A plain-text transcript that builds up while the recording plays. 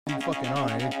keep fucking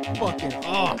on. It's fucking,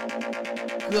 oh,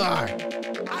 God.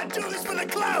 I do this for the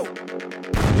clout.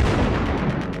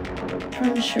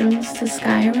 From Shrooms to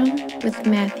Skyrim with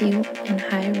Matthew and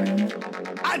Hiram.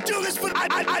 I do this for I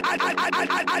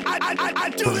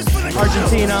do this for the clout.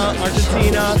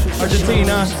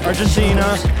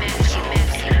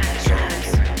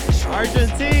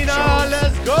 Argentina,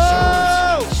 let's go!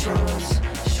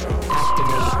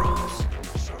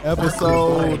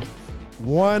 Episode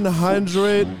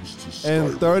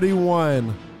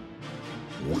 131.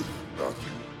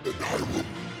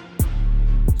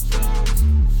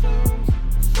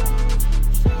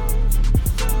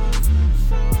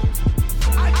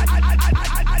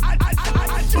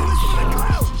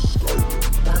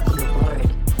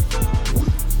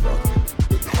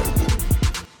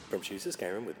 From Choose to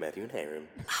Skyrim with Matthew and Hiram.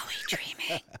 Are we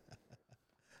dreaming?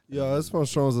 Yo, it's from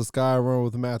Shrooms of Skyrim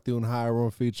with Matthew and Hiram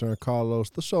featuring Carlos.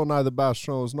 The show neither about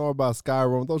Shrooms nor about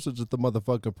Skyrim. Those are just the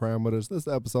motherfucking parameters. This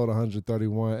is episode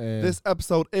 131, and this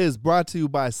episode is brought to you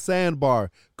by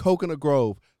Sandbar, Coconut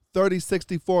Grove,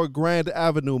 3064 Grand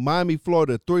Avenue, Miami,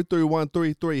 Florida,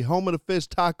 33133. Home of the Fish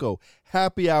Taco.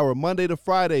 Happy hour, Monday to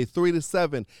Friday, 3 to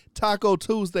 7. Taco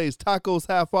Tuesdays, tacos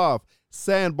half off.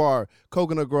 Sandbar,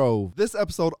 Coconut Grove. This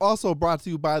episode also brought to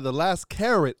you by The Last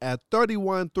Carrot at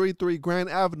 3133 Grand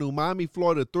Avenue, Miami,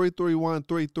 Florida,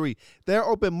 33133. They're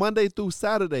open Monday through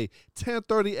Saturday,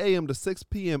 10:30 a.m. to 6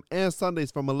 p.m. and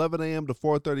Sundays from 11 a.m. to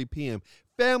 4:30 p.m.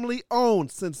 Family owned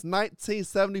since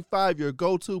 1975, your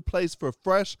go-to place for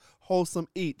fresh, wholesome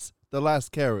eats. The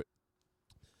Last Carrot.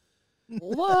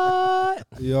 What?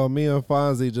 Yo, me and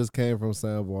Fonzie just came from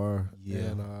Sandbar.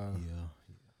 Yeah.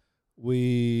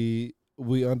 And,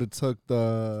 we undertook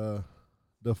the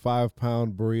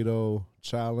 5-pound burrito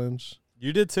challenge.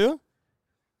 You did too?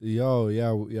 Yo,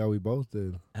 yeah, we both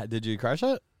did. Did you crush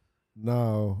it?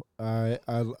 No, I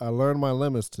learned my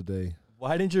limits today.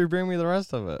 Why didn't you bring me the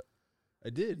rest of it?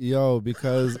 I did. Yo,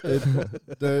 because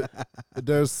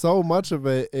there's so much of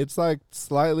it. It's like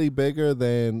slightly bigger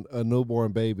than a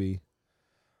newborn baby,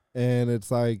 and it's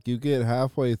like you get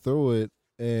halfway through it,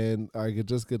 and like it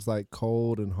just gets like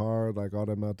cold and hard, like all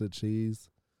that melted cheese.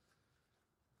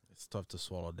 It's tough to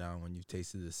swallow down when you've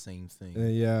tasted the same thing.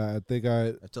 And yeah, I think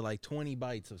After like 20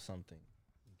 bites of something,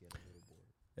 you get a little bored.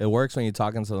 It works when you're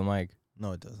talking to the mic.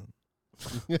 No, it doesn't.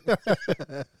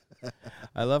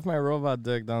 I left my robot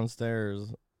dick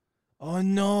downstairs. Oh,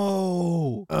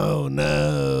 no. Oh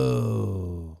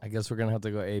no! I guess we're going to have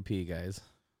to go AP, guys.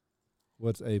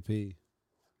 What's AP?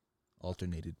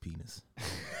 Alternated penis.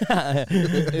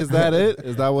 Is that it?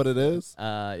 Is that what it is?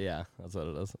 Yeah, that's what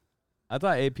it is. I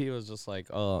thought AP was just like,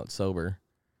 oh, it's sober.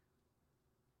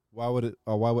 Why would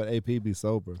AP be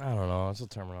sober? I don't know. It's a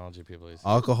terminology people use.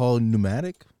 Alcohol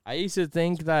pneumatic? I used to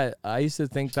think that. I'm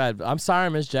sorry,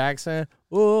 Miss Jackson.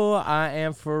 Ooh, I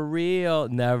am for real.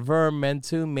 Never meant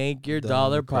to make your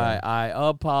dollar pie. I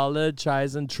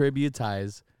apologize and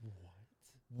tributize.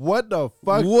 What the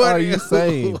fuck are you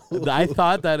saying? I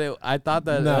thought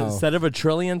that No. instead of a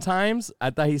trillion times, I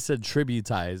thought he said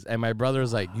tributize, and my brother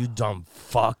was like, "You dumb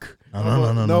fuck."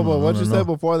 No, but what you said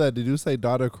before that? Did you say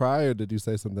daughter cry or did you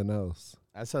say something else?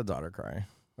 I said daughter cry.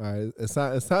 All right, it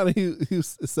sounded you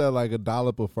said like a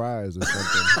dollop of fries or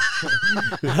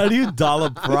something. How do you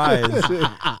dollop fries?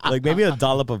 Like maybe a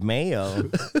dollop of mayo.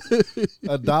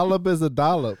 A dollop is a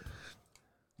dollop.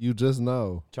 You just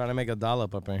know. Trying to make a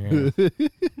dollop up in here.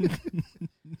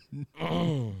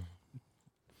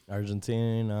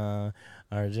 Argentina.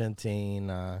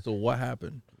 So what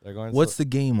happened? They're going. What's the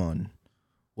game on?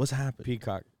 What's happened?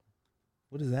 Peacock?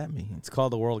 What does that mean? It's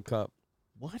called the World Cup.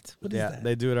 What? What is Yeah, that?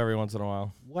 they do it every once in a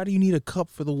while. Why do you need a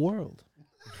cup for the world?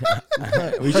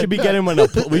 We should be getting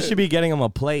them a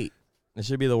plate. It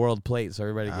should be the world plate so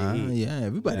everybody can eat. Yeah,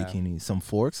 everybody Yeah. can eat. Some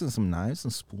forks and some knives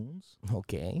and spoons.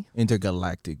 Okay.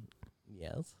 Intergalactic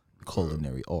Yes.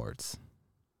 culinary arts.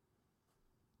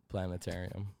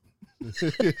 Planetarium.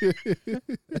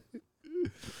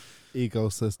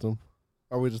 Ecosystem.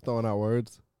 Are we just throwing out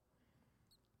words?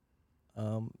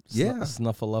 Yeah.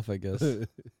 Snuffleupagus.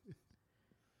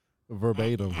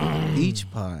 Verbatim. Peach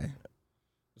pie.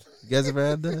 You guys ever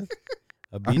had that?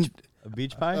 A beach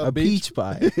pie? A peach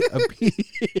pie.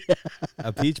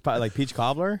 A peach pie, like peach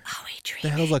cobbler? Are we The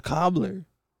dreaming? hell's a cobbler?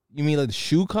 You mean like the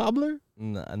shoe cobbler?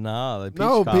 No, like peach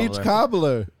No, cobbler. peach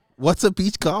cobbler. What's a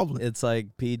peach cobbler? It's like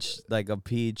a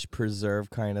peach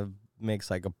preserve kind of mix,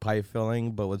 like a pie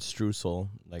filling, but with streusel,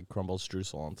 like crumbled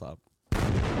streusel on top.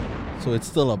 So it's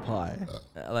still a pie.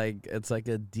 Like it's like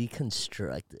a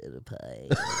deconstructed pie.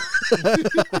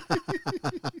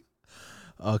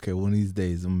 Okay, one of these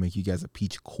days I'm gonna make you guys a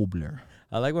peach cobbler.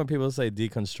 I like when people say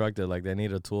deconstructed, like they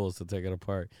need the tools to take it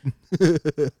apart.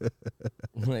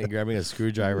 Like grabbing a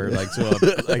screwdriver, like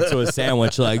to a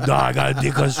sandwich, like, nah, I gotta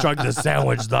deconstruct the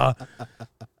sandwich, nah.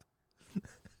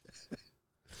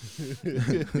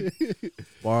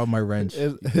 Borrow my wrench.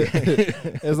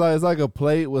 It's like a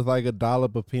plate with like a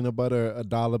dollop of peanut butter, a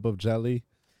dollop of jelly,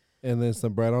 and then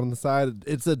some bread on the side.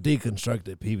 It's a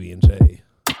deconstructed PB&J.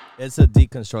 It's a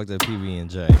deconstructed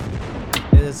PB&J.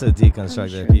 It's a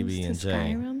deconstructed PB&J.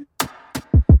 Skyrim?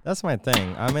 That's my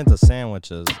thing. I'm into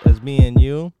sandwiches. It's me and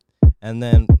you, and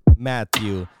then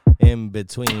Matthew in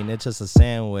between. It's just a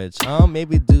sandwich.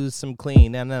 Maybe do some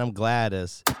clean, and then I'm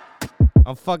Gladys.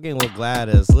 I'm fucking with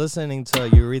Gladys, listening to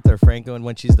Aretha Franklin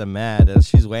when she's the maddest.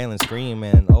 She's wailing,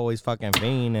 screaming, always fucking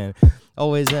fiending,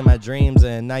 always in my dreams,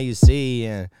 and now you see,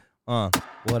 and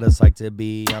what it's like to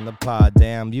be on the pod.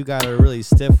 Damn, you got a really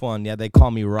stiff one. Yeah, they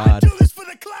call me I Rod. do this for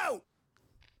the clout.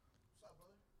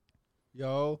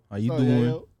 Yo, How you what's up, doing?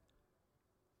 Yayo?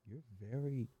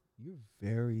 You're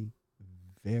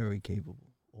very capable.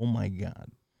 Oh my God.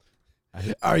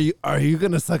 Are you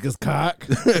gonna suck his cock?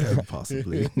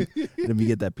 Possibly. Let me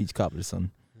get that peach cobbler,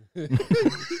 son.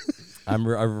 I'm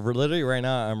literally right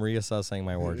now, I'm reassessing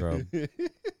my wardrobe.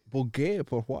 ¿Por qué?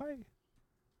 ¿Por why?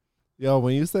 Yo,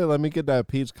 when you say let me get that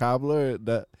peach cobbler,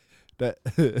 that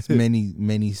There's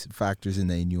many factors in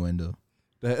the innuendo.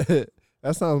 that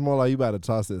sounds more like you about to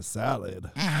toss this salad.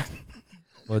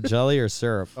 Well, jelly or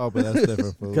syrup? Oh, but that's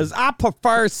different food. Because I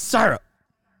prefer syrup.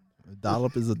 A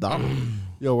dollop is a dollop.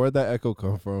 Yo, where'd that echo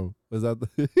come from? Was that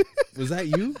the Was that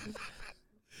you?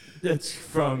 It's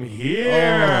from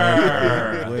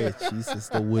here. Wait, Jesus,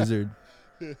 the wizard.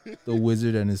 The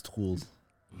wizard and his tools.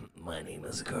 My name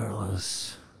is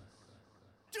Carlos.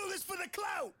 Do this for the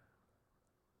clout.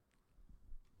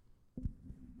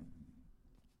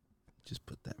 Just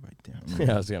put that right there.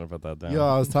 Yeah, I was going to put that down. Yo,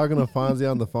 I was talking to Fonzie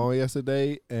on the phone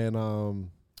yesterday, and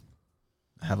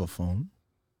I have a phone.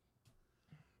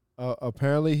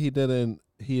 apparently he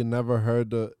had never heard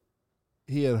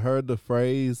the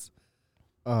phrase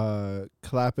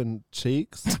clapping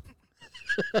cheeks.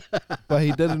 But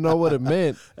he didn't know what it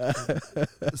meant.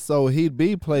 So he'd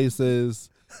be places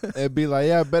and be like,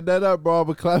 yeah, bet that up, bro. I'm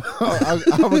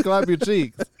gonna clap your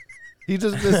cheeks. He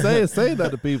just been saying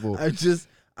that to people. I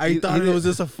He- thought he it was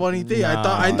just a funny thing. I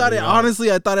thought it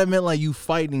honestly. I thought it meant like you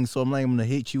fighting. So I'm like, I'm gonna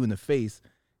hit you in the face.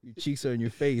 Your cheeks are in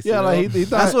your face. Yeah, you like know? he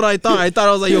thought. That's what I thought. I thought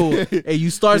I was like, yo, hey, you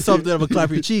start something, I'm gonna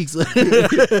clap your cheeks. he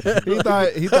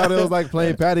thought it was like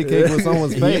playing patty cake with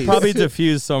someone's face. You probably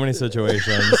diffused so many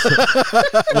situations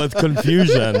with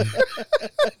confusion.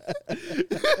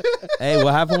 Hey,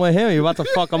 what happened with him? You about to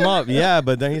fuck him up? Yeah,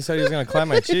 but then he said he was gonna clap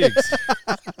my cheeks,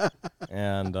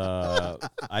 and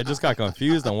I just got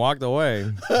confused and walked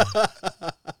away.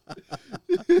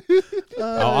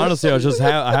 Honestly, I was just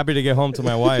happy to get home to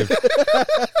my wife.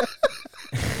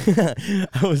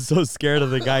 I was so scared of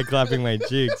the guy clapping my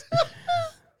cheeks.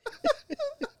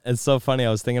 It's so funny.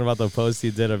 I was thinking about the post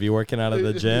he did of you working out at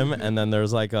the gym, and then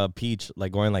there's like a peach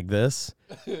like going like this,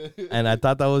 and I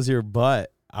thought that was your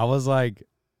butt. I was like,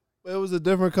 It was a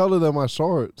different color than my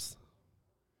shorts.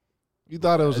 You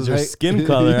thought it was it's just your skin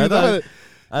color. I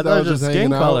thought it was your skin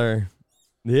hanging out? color.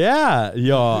 Yeah,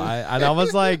 yo, I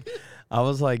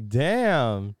was like,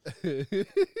 damn,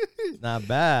 not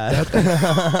bad.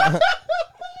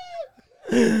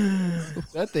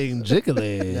 that thing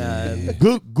jiggly. Yeah,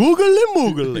 googly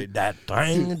moogly, that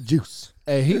thing juice.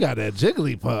 Hey, he got that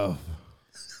jiggly puff.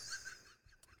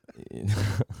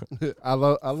 I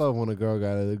love when a girl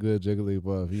got a good jiggly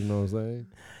puff. You know what I'm saying?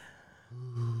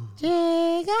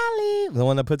 Jiggly, the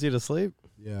one that puts you to sleep.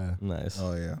 Yeah. Nice.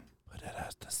 Oh yeah. Put it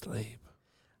us to sleep.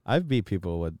 I've beat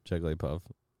people with Jigglypuff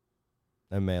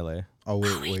and Melee. Oh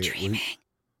wait.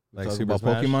 Like Talking Super about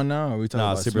Smash? Pokemon now? Or are we talking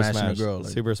No, about Super smashing Smash. a girl?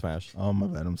 Like, Super Smash. oh my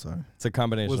bad. I'm sorry. It's a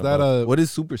combination. Was of that both. What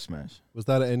is Super Smash?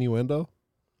 an innuendo?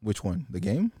 Which one? The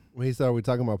game? When he started, we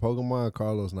talking about Pokemon,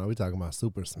 Carlos. Now we talking about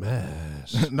Super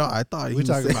Smash. No, I thought he we was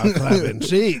talking saying- about clapping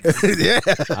cheeks. Yeah.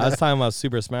 I was talking about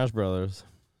Super Smash Brothers.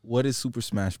 What is Super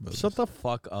Smash Bros? Shut the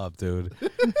fuck up, dude.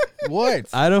 What?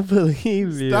 I don't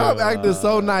believe you. Stop acting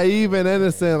so naive and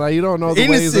innocent. Like you don't know the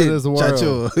ways of this world.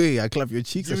 Chacho. Hey, I clap your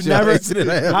cheeks. You and shit. never, Accident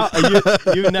I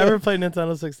have. you never played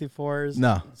Nintendo 64s?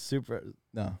 No, Super.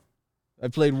 no. I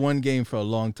played one game for a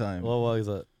long time. What was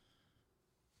it?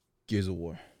 Gears of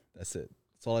War. That's it.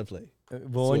 That's all I played.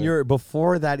 Well, when you're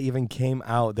before that even came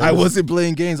out, there I was- wasn't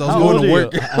playing games. I was How going old to are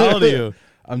work. you? How old are you?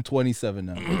 I'm 27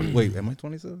 now. Wait, am I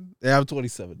 27? Yeah, I'm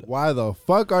 27 now. Why the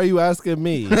fuck are you asking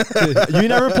me? You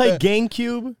never played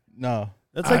GameCube? No.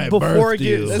 That's I like before birthed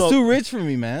you. That's too rich for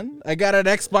me, man. I got an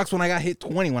Xbox when I got hit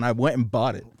 20 when I went and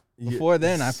bought it. Before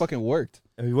then, I fucking worked.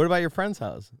 I mean, what about your friend's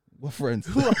house? What friends?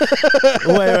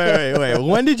 Wait.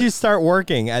 When did you start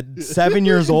working? At 7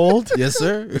 years old? Yes,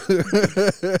 sir.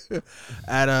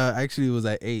 At actually, it was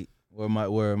at 8,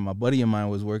 where my buddy of mine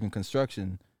was working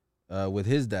construction with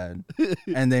his dad,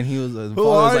 and then he was the father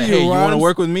was like, "Hey, you want to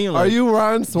work with me?" I'm Are like, you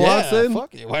Ron Swanson? Yeah,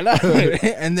 fuck it, why not?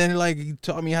 And then like he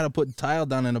taught me how to put tile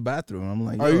down in the bathroom. I'm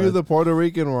like, Are yo, you the Puerto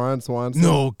Rican Ron Swanson?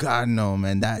 No, God, no,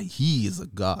 man. That he is a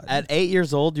god. At 8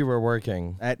 years old, you were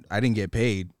working. I didn't get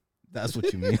paid. That's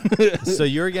what you mean. So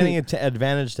you were getting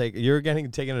you were getting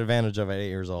taken advantage of at 8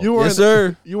 years old. You weren't, Yes,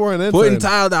 sir. You weren't intern. Putting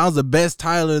tile down, I was the best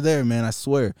tiler there, man. I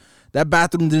swear. That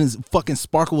bathroom didn't fucking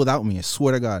sparkle without me. I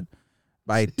swear to God.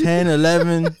 By 10,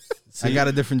 11, I got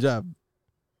a different job.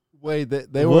 Wait,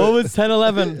 they were. What was 10,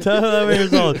 11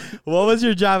 years old? What was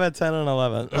your job at 10 and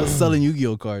 11? I was selling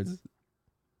Yu-Gi-Oh cards.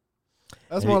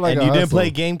 That's more like and a you didn't hustle.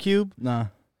 play GameCube? Nah.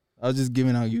 I was just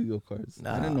giving out Yu-Gi-Oh cards. I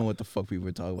Nah. didn't know what the fuck people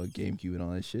were talking about GameCube and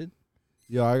all that shit.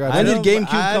 Yo, I got. When did don't-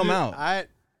 GameCube come out?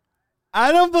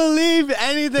 I don't believe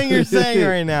anything you're saying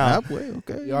right now. Halfway,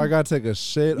 okay. Yo, I gotta take a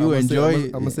shit. You enjoy I'm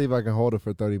it. gonna see if I can hold it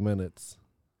for 30 minutes.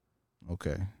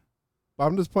 Okay. But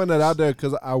I'm just putting that out there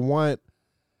because I don't want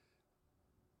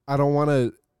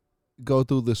to go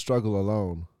through the struggle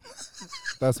alone.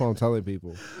 That's what I'm telling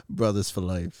people. Brothers for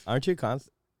life. Aren't you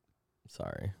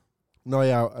Sorry. No,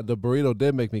 yeah, the burrito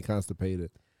did make me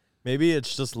constipated. Maybe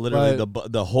it's just literally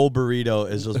the whole burrito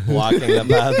is just blocking the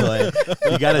pathway.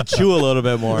 You got to chew a little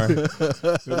bit more.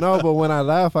 No, but when I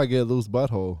laugh, I get loose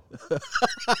butthole.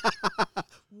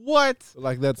 What?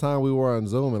 Like that time we were on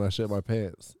Zoom and I shit my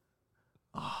pants.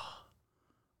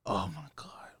 Oh my God.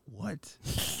 What?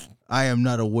 I am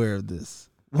not aware of this.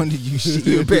 When did you shit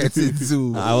your pants in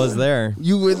Zoom? I was there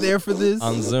You were there for this?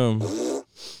 on Zoom.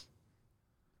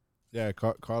 Yeah,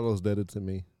 Carlos did it to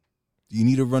me. Do you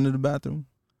need to run to the bathroom?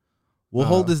 We'll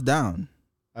hold this down.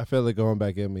 I feel it going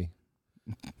back in me.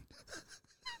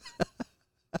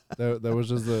 There was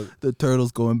just The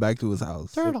turtle's going back to his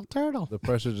house. Turtle. the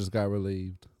pressure just got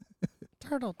relieved.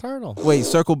 Turtle. Wait,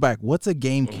 circle back. What's a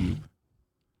GameCube?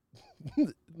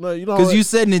 No, you know, Because you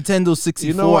said Nintendo 64.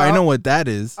 You know what? I know what that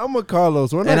is. I'm a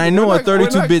Carlos. We're not, And I know we're a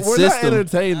not- 32-bit we're system. Not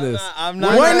entertain this. I'm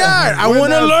Why not. not? I We're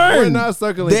want to not- learn. We're not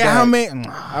circling They, how back. many?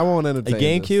 I won't A entertain this.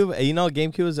 GameCube, you know,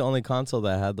 GameCube is the only console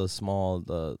that had the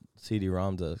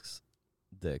CD-ROM dicks.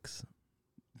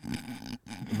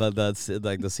 But that's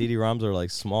like the CD-ROMs are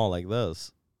like small, like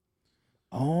this.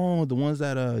 Oh, the ones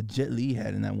that Jet Li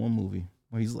had in that one movie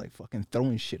where he's like fucking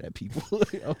throwing shit at people.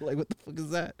 I was like, what the fuck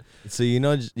is that? So you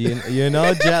know Jet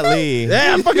Li.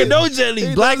 Yeah, I fucking know Jet Li.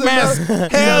 He Black doesn't Mask. know-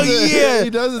 Hell yeah. He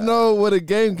doesn't know what a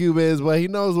GameCube is, but he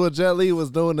knows what Jet Li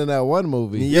was doing in that one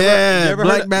movie. Yeah, you ever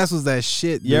Black heard- Mask was that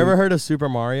shit. You dude. ever heard of Super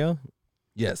Mario?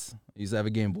 Yes, I used to have a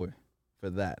Game Boy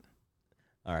for that.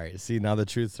 All right, see now the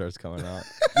truth starts coming out.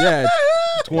 Yeah,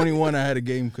 21. I had a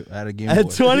Game Boy. At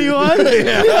 21?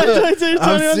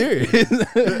 I'm serious.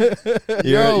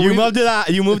 You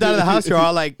moved out of the house. You're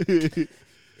all like,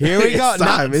 here we go.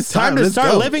 It's Time to Let's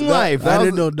start go. living life. I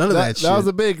didn't know none of that shit. That was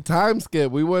a big time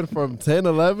skip. We went from 10,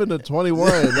 11 to 21.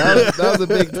 That was a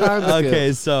big time skip.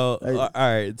 Okay, so all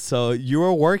right, so you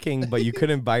were working, but you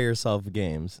couldn't buy yourself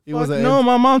games. He was Fuck an no,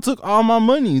 my mom took all my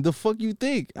money. The fuck you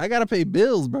think? I gotta pay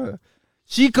bills, bro.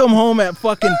 She come home at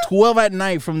fucking 12 at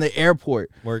night from the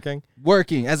airport, Working?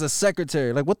 working as a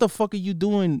secretary. Like, what the fuck are you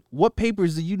doing? What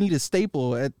papers do you need to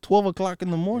staple at 12 o'clock in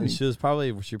the morning? She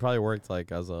probably worked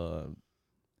like as a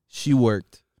She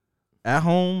worked at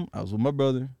home. I was with my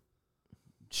brother,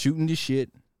 shooting the shit,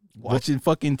 watching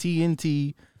fucking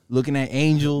TNT, looking at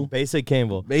Angel, basic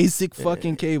cable. basic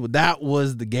fucking cable. That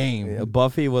was the game.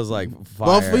 Buffy was like fire.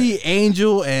 Buffy,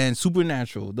 Angel, and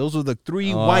Supernatural. Those were the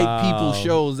three white people Wow.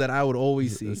 shows that I would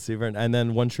always see. And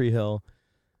then One Tree Hill.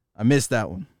 I missed that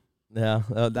one. Yeah,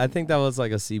 I think that was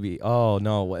like a CB. Oh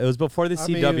no, it was before the I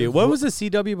CW. mean, What was the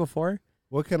CW before?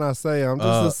 What can I say? I'm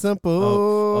just a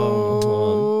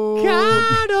simple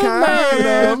Kind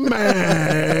of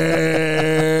man.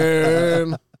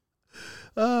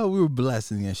 We were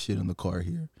blasting that shit in the car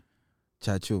here.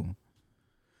 Chacho.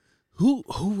 Who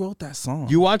wrote that song?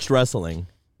 You watched wrestling.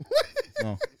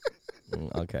 No.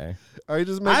 Okay. Are you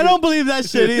just making, I don't believe that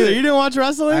shit either. You didn't watch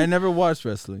wrestling? I never watched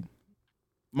wrestling.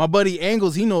 My buddy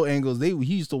Angles, he know Angles. He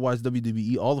used to watch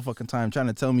WWE all the fucking time, trying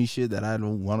to tell me shit that I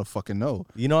don't want to fucking know.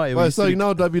 You know, it Wait, used so to you be-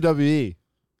 know WWE?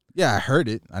 Yeah, I heard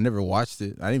it. I never watched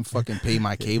it. I didn't fucking pay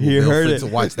my cable You bill heard for it. to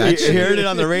watch that You shit. heard it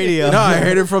on the radio. No, I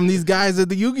heard it from these guys at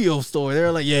the Yu-Gi-Oh store. They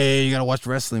were like, yeah, you gotta watch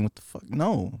wrestling. What the fuck?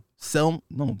 No,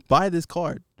 buy this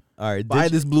card. All right, Buy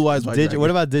this Blue Eyes White Dragon. What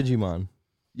about Digimon?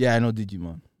 Yeah, I know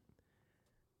Digimon.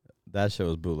 That show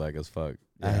was bootleg as fuck.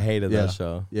 I Yeah. hated Yeah. that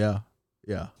show. Yeah.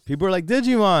 People were like,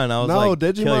 Digimon. I was No, like,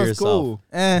 kill Digimon's yourself.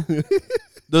 cool.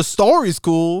 The story's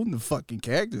cool. The fucking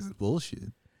characters is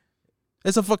bullshit.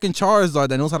 It's a fucking Charizard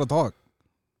that knows how to talk.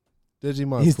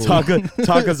 Digimon's He's cool.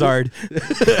 Takazard.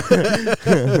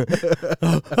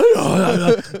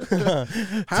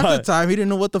 Half the time he didn't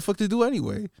know what the fuck to do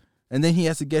anyway. And then he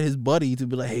has to get his buddy to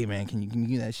be like, hey man, can you give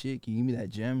me that shit? Can you give me that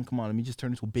gem? Come on, let me just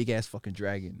turn into a big ass fucking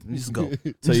dragon. Let me just go.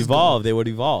 So evolve. They would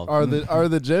evolve. Are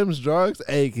the gems drugs?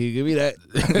 Hey, can you give me that?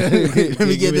 Let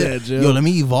me get that gem. Yo, let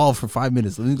me evolve for 5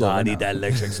 minutes. Let me go. I right need now. that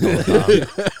electric skull.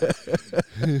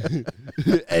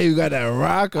 Hey, you got that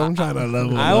rock? I'm trying to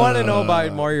level. I want to know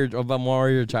about more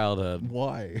of your childhood.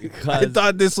 Why? I Because-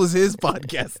 thought this was his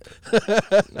podcast.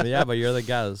 Yeah, but you're the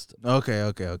guest. Okay.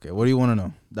 What do you want to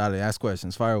know? Dale, ask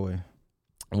questions. Fire away.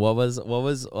 What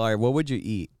would you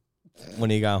eat when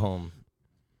you got home?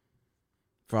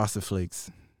 Frosted Flakes,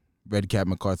 Red Cat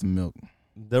MacArthur milk.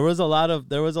 There was a lot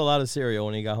of cereal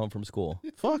when you got home from school.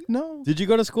 Fuck no. Did you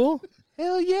go to school?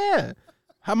 Hell yeah.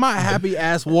 How my happy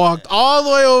ass walked all the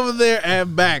way over there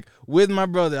and back with my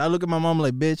brother. I look at my mom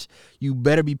like, bitch, you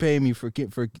better be paying me for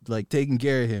like taking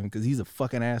care of him because he's a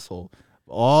fucking asshole.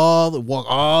 Walk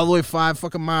all the way 5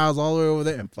 fucking miles all the way over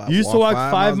there. And You used to walk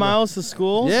 5 back. miles to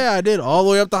school? Yeah, I did. All the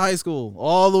way up to high school.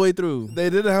 All the way through. They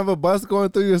didn't have a bus going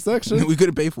through your section. We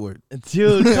couldn't pay for it.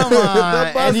 Dude, come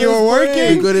on. bus And you is were free. We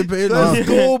working? couldn't pay The no.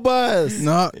 school bus.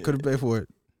 No, couldn't pay for it.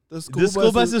 The The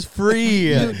school bus is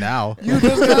free. Now. You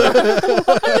just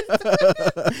got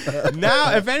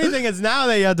Now, if anything, it's now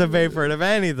that you have to pay for it, if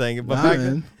anything. But Nah, back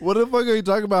man. What the fuck are you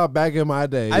talking about back in my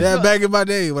day? Yeah, back in my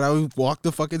day when I would walk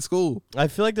to fucking school. I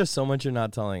feel like there's so much you're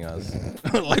not telling us.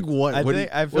 Like what? I What think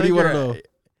I feel what do you like want to you're- know?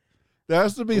 There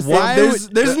has to be Why some.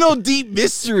 There's no deep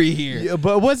mystery here. Yeah,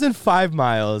 but it wasn't 5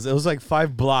 miles. It was like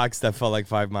 5 blocks that felt like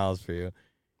 5 miles for you.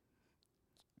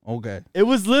 Okay. It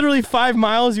was literally 5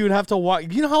 miles you would have to walk.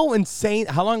 You know how insane?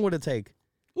 How long would it take?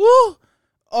 Woo!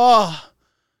 Oh,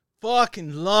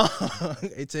 fucking long.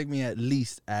 It took me at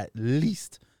least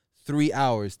 3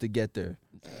 hours to get there.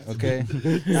 Okay,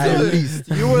 at least.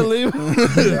 You were leaving.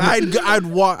 I'd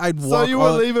walk. So you were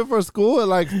leaving for school at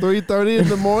like 3:30 in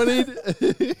the morning.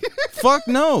 Fuck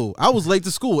no! I was late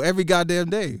to school every goddamn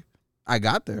day. I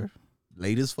got there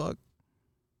late as fuck.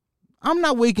 I'm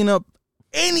not waking up.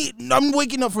 I'm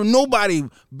waking up for nobody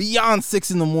beyond 6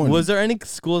 in the morning. Was there any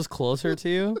schools closer to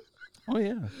you? Oh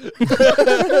yeah.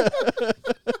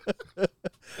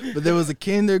 But there was a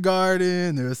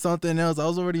kindergarten, there was something else. I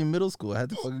was already in middle school. I had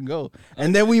to fucking go.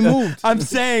 And then we moved. I'm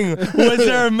saying, was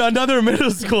there another middle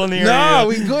school near No, you?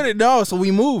 we couldn't. No, so we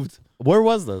moved. Where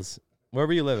was this? Where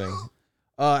were you living?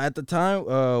 At the time,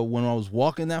 when I was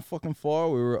walking that fucking far,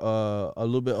 we were a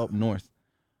little bit up north.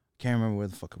 Can't remember where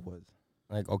the fuck it was.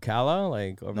 Like Ocala?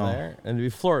 Like over No. there? And it'd be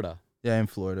Florida. Yeah, in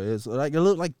Florida. It's like a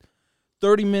little like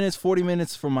 30 minutes, 40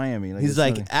 minutes from Miami. He's it's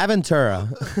like, nothing. Aventura.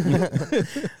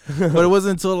 But it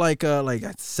wasn't until like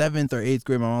at 7th or 8th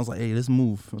grade, my mom was like, hey, let's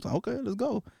move. I was like, okay, let's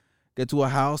go. Get to a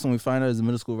house, and we find out there's a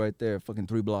middle school right there, fucking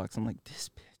 3 blocks. I'm like, this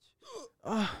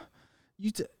bitch.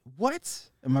 What?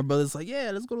 And my brother's like,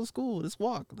 yeah, let's go to school. Let's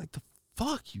walk. Like, the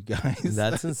fuck, you guys.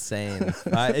 That's insane.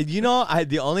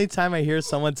 The only time I hear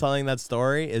someone telling that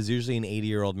story is usually an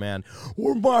 80-year-old man.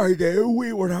 Well, my day,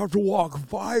 we would have to walk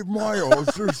 5 miles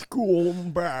to school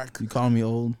and back. You calling me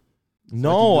old?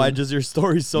 No, Fucking dude. your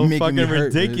story's so Making fucking me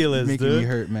hurt, dude. ridiculous, Making me dude.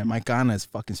 hurt, man. My Ghana is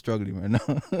fucking struggling right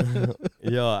now.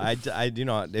 Yo, I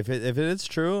if it is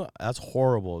true, that's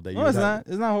horrible. That No, it's not.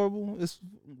 It's not horrible. It's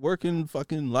working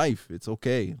fucking life. It's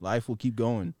okay. Life will keep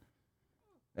going.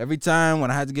 Every time when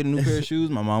I had to get a new pair of shoes,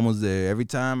 my mom was there. Every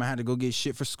time I had to go get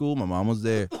shit for school, my mom was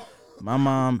there. My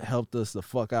mom helped us the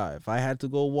fuck out. If I had to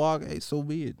go walk, hey, so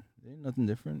be it. Ain't nothing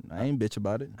different. I ain't bitch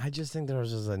about it. I just think there was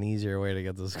just an easier way to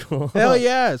get to school. Hell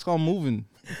yeah, it's called moving.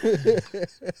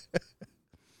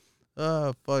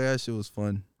 Oh, fuck, that shit was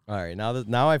fun. All right,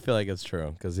 now I feel like it's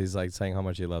true because he's like saying how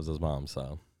much he loves his mom.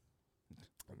 So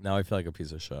now I feel like a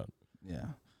piece of shit. Yeah.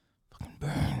 Fucking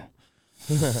burn.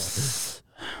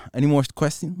 Any more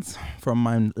questions from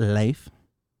my life?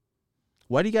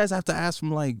 Why do you guys have to ask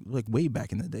from like way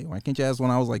back in the day? Why can't you ask when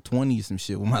I was like 20 or some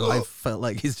shit when my life felt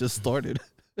like it's just started?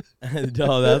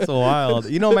 No, that's wild.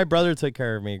 You know, my brother took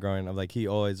care of me growing up. Like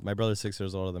my brother's 6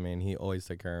 years older than me, and he always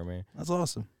took care of me. That's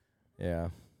awesome. Yeah,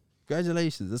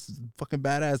 Congratulations. This is fucking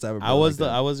badass to have a brother I was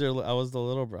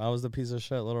like the piece of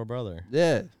shit little brother. that.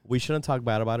 Yeah, We shouldn't talk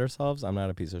bad about ourselves. I'm not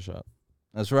a piece of shit.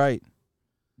 that's right.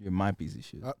 You're my piece of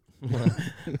shit.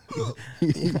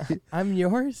 I'm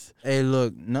yours. Hey,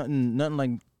 look,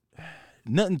 nothing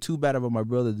too bad about my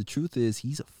brother. The truth is,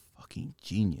 he's a fucking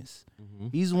genius. Mm-hmm.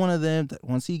 He's one of them that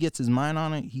once he gets his mind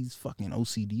on it, he's fucking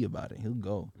OCD about it. He'll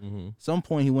go. Mm-hmm. Some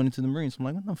point he went into the Marines. I'm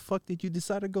like, when the fuck did you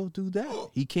decide to go do that?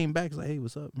 He came back. He's like, hey,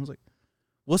 what's up? I was like,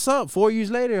 what's up? 4 years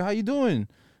later, how you doing?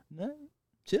 Nah,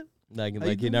 chill. Like How you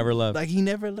he doing? never left. Like he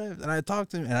never left. And I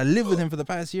talked to him, and I live with him for the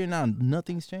past year now.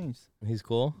 Nothing's changed. He's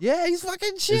cool. Yeah, he's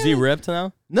fucking chill. Is he ripped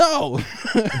now? No.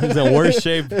 He's in worse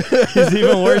shape. He's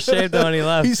even worse shape than when he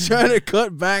left. He's trying to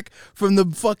cut back from the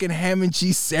fucking ham and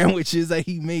cheese sandwiches that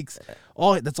he makes.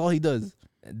 That's all he does.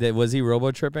 Was he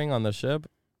robo tripping on the ship?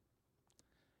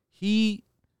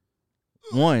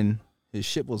 One, his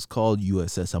ship was called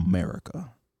USS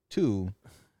America. Two,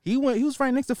 he was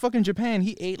right next to fucking Japan.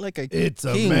 He ate like a It's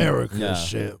king. America's Yeah.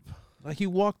 ship. Like he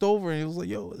walked over and he was like,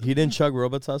 yo. He didn't chug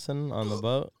Robitussin on the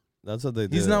boat? That's what they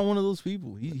did. He's not one of those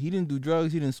people. He didn't do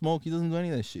drugs. He didn't smoke. He doesn't do any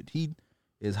of that shit. He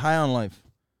is high on life.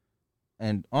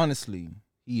 And honestly,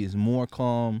 he is more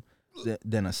calm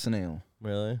than a snail.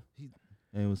 Really?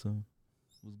 Hey, what's up?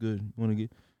 What's good? You want to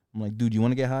get? I'm like, dude, you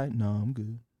want to get high? No, I'm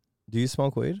good. Do you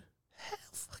smoke weed? Hell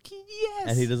fucking yes.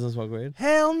 And he doesn't smoke weed?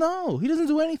 Hell no. He doesn't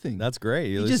do anything. That's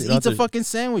great. He just eats a fucking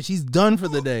sandwich. He's done for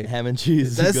the day. ham and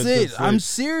cheese. That's Good to it. sleep. I'm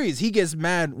serious. He gets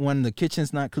mad when the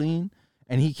kitchen's not clean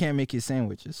and he can't make his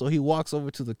sandwiches. So he walks over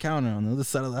to the counter on the other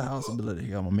side of the house and be like,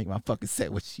 "Here, I'm gonna make my fucking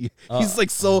sandwich." He's like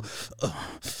so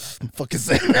fucking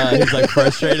sandwich. He's like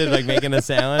frustrated, like making a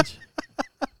sandwich.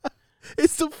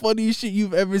 It's the funniest shit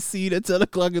you've ever seen at 10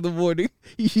 o'clock in the morning.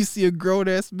 You see a grown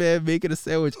ass man making a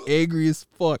sandwich, angry as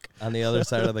fuck. On the other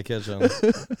side of the kitchen.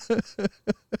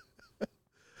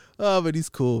 Oh, but he's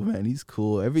cool, man. He's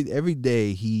cool. Every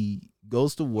day he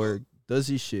goes to work, does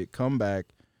his shit, come back,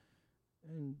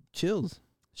 and chills.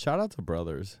 Shout out to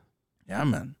brothers. Yeah,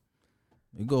 man.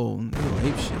 They go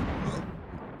ape shit.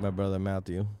 My brother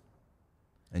Matthew.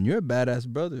 And you're a badass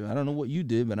brother. I don't know what you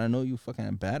did, but I know you fucking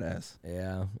a badass.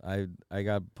 Yeah, I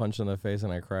got punched in the face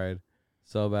and I cried.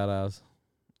 So badass.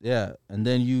 Yeah, and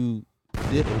then you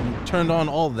turned on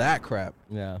all that crap.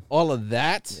 Yeah. All of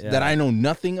that Yeah. that I know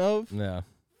nothing of. Yeah.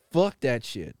 Fuck that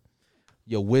shit.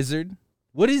 You wizard.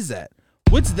 What is that?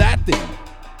 What's that thing?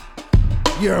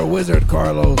 You're a wizard,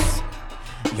 Carlos.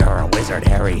 You're a wizard,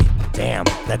 Harry. Damn,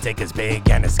 that dick is big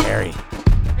and it's scary.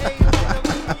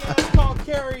 Call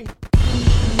Carrie.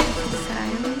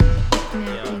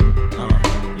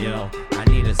 Yo, I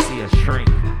need to see a shrink.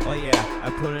 Oh yeah, I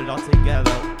put it all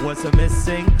together. What's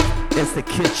missing? It's the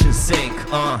kitchen sink.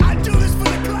 I do this for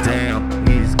the clout. Damn,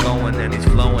 he's going and he's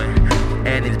flowing,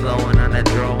 and he's blowing on that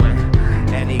drawing.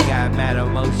 And he got mad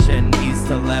emotion, east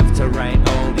to left to right.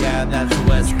 Oh yeah, that's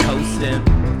West Coastin'.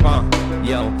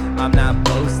 Yo, I'm not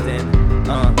boasting.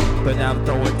 But I'm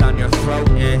throwing down your throat.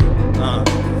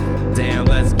 Damn,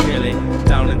 let's kill it.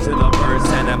 Down into the verse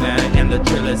and I'm at it in the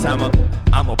drillers. I'm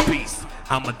a beast.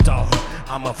 I'm a dog.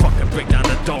 I'ma fucking break down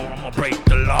the door. I'ma break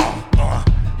the law.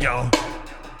 Yo,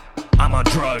 I'm on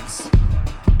drugs.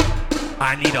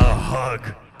 I need a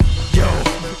hug. Yo,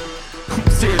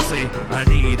 seriously, I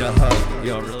need a hug.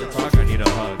 Yo, really talk? I need a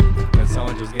hug. Can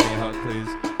someone just give me a hug, please?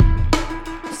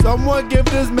 Someone give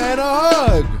this man a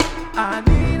hug. I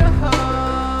need a hug.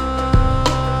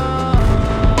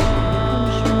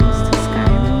 Emotions to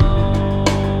Skyrim.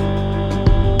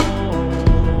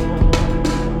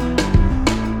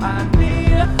 I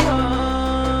need a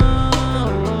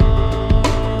hug.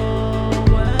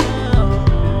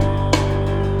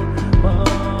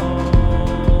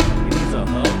 He needs a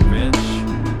hug, bitch.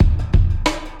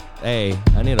 Hey,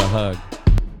 I need a hug.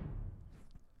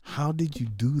 How did you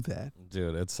do that?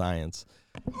 Dude, it's science.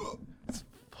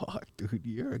 Fuck, dude,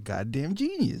 you're a goddamn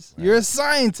genius. You're a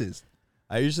scientist.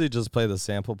 I usually just play the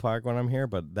sample pack when I'm here,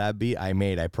 but that beat I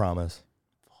made, I promise.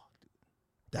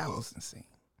 That was insane.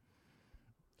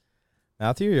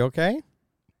 Matthew, you okay? I'm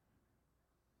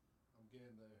getting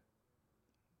there.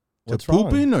 What's To wrong?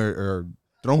 pooping or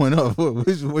throwing up?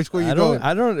 Which way you going?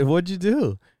 I don't. What'd you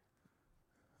do?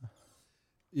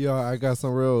 Yo, I got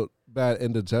some real bad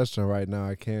indigestion right now.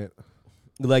 I can't.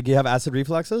 Like you have acid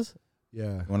refluxes?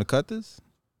 Yeah. You want to cut this?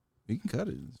 We can cut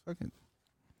it. It's fucking.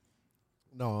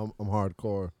 No, I'm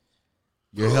hardcore.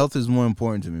 Your health is more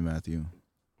important to me, Matthew.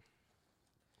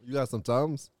 You got some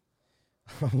Tums?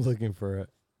 I'm looking for it.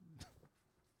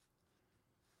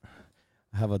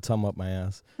 I have a tum up my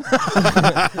ass.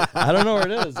 I don't know where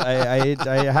it is.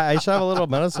 I should have a little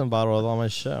medicine bottle with all my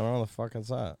shit. I don't know where the fuck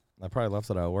it's at. I probably left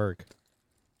it at work.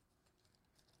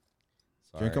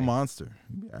 Drink a Sorry. Monster.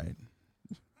 You'll be all right.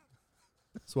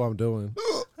 That's what I'm doing.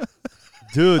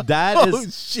 Dude, that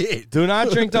is. Shit. Do not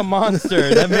drink the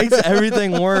Monster. That makes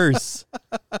everything worse.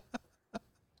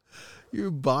 Your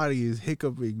body is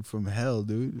hiccuping from hell,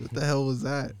 dude. What the hell was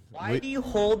that? Why do you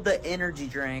hold the energy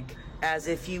drink as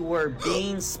if you were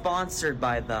being sponsored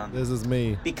by them? This is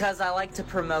me. Because I like to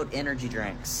promote energy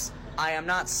drinks. I am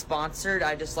not sponsored,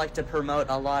 I just like to promote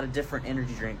a lot of different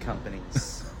energy drink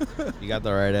companies. You got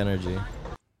the right energy.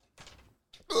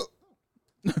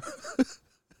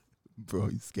 Bro,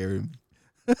 you scaring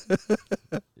me.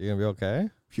 You're gonna be okay?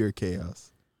 Pure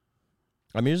chaos.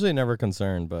 I'm usually never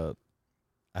concerned, but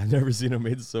I've never seen him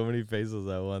make so many faces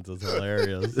at once. It's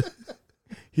hilarious.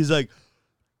 He's like,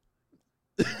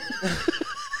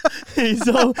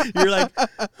 you're like,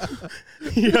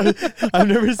 I've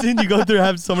never seen you go through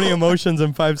have so many emotions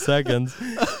in 5 seconds.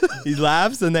 He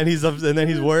laughs and then he's up, and then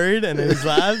he's worried and then he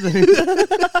laughs and he's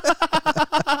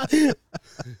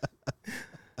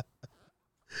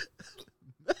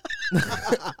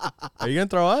Are you gonna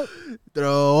throw up?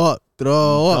 Throw up.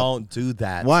 Throw up. Don't do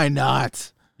that. Why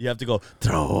not? You have to go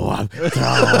throw up. Throw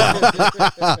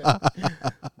up.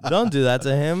 Don't do that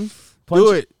to him.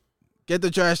 Do it. Get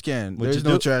the trash can. There's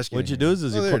no trash can. What you do is Oh,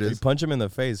 there it you is. punch him in the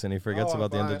face and he forgets Oh,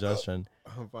 about the I'm fine. indigestion.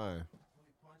 I'm fine.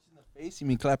 Face? You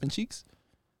mean clapping cheeks?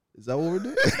 Is that what we're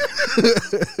doing?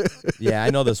 Yeah, I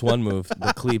know this one move,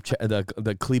 the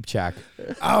cleep check.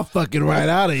 I'll fucking right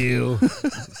out of you.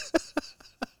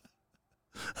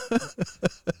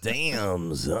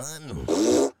 Damn,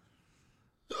 son.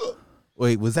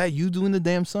 Wait, was that you doing the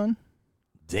damn son?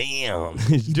 Damn.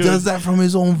 He does that from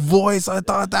his own voice. I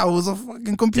thought that was a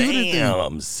fucking computer thing.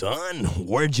 Damn, son.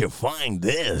 Where'd you find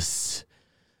this?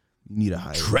 You need a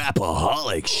hire.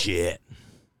 Trapaholic shit.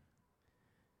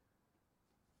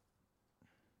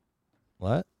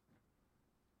 What?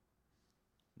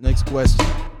 Next question.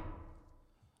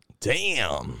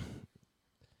 Damn.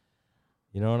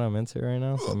 You know what I'm into right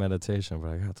now? Some meditation,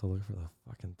 but I got to look for the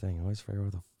fucking thing. I always forget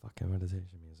where the fucking meditation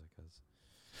music is.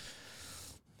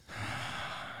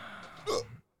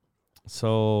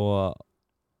 So,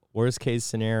 worst case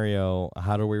scenario,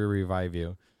 how do we revive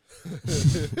you?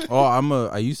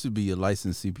 I used to be a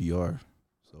licensed CPR.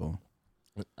 So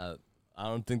I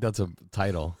don't think that's a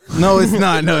title. no, it's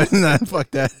not. No, it's not.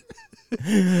 Fuck that.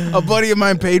 A buddy of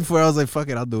mine paid for it. I was like, fuck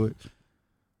it, I'll do it.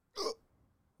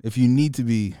 If you need to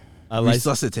be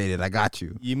resuscitated, I got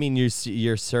you. You mean you're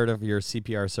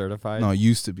CPR certified? No, I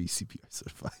used to be CPR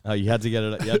certified. Oh, you had to get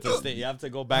it. You have to stay. You have to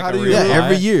go back. How and do you- Yeah, reapply.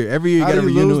 every year. Every year you How gotta do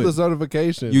you renew lose the it.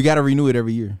 certification? You gotta renew it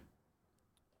every year.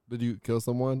 Did you kill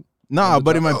someone? Nah, Oh, a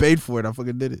buddy of mine oh. paid for it. I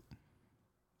fucking did it.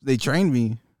 They trained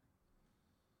me.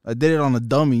 I did it on a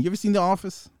dummy. You ever seen The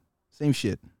Office? Same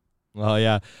shit. Oh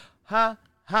yeah. Ha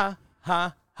ha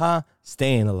ha ha.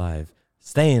 Staying alive.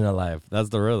 Staying alive. That's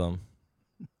the rhythm.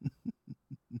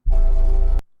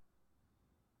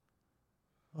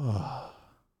 Oh,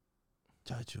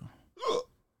 Chacho.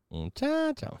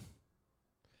 Muchacho.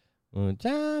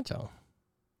 Muchacho.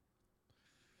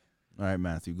 All right,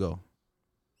 Matthew, go.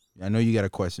 I know you got a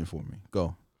question for me.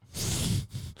 Go.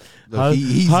 Look, How-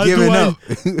 he's how giving do I- up.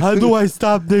 How do I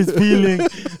stop this feeling?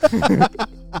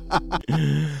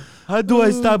 How do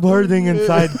I stop hurting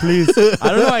inside, please? I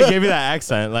don't know why I gave you that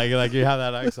accent. Like you have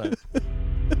that accent.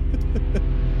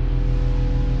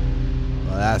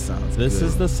 Well, that sounds This good.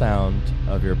 is the sound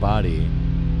of your body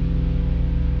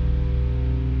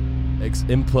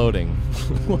imploding.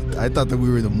 What? I thought that we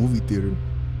were in the movie theater.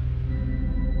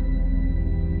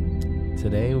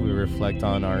 Today we reflect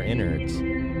on our innards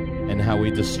and how we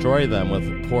destroy them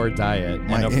with poor diet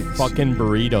My and a innards. fucking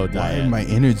burrito Why diet. are my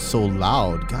innards so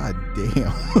loud? God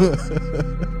damn.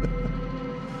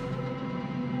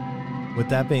 With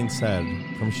that being said,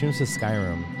 From Shrooms to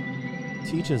Skyrim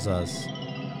teaches us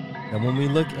that when we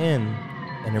look in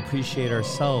and appreciate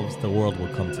ourselves, the world will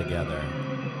come together.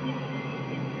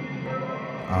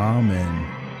 Amen.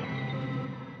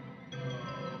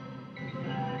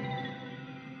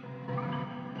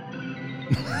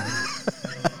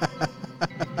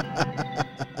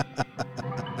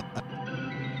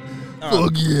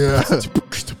 Fuck yeah.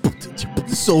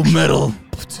 So metal.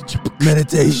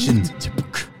 Meditation.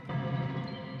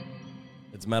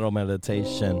 It's metal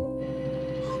meditation.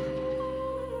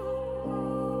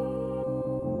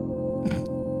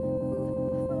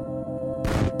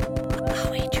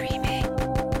 Are we dreaming?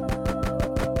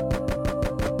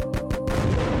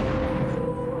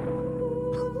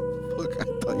 Look, I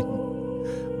thought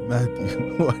you,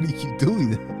 Matthew, why do you doing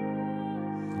that?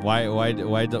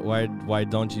 Why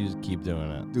don't you keep doing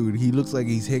it? Dude, he looks like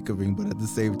he's hiccuping, but at the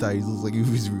same time, he looks like he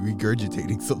was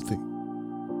regurgitating something.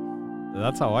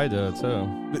 That's how I do it too.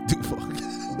 Dude,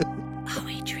 fuck. Are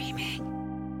we dreaming?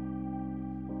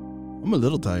 I'm a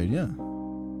little tired, yeah.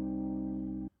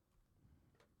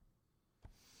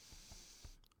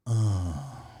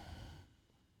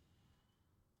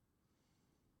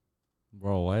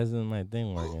 Bro, why isn't my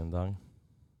thing working, dog?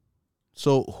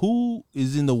 So who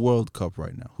is in the World Cup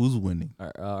right now? Who's winning?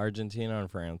 Argentina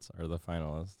and France are the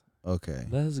finalists. Okay.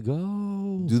 Let's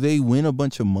go. Do they win a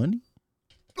bunch of money?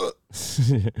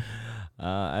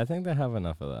 I think they have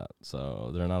enough of that,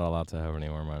 so they're not allowed to have any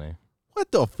more money.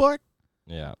 What the fuck?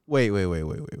 Yeah. Wait.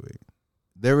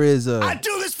 There is a. I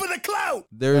do this for the clout.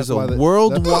 There is That's why a they-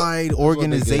 worldwide what they get.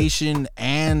 organization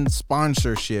and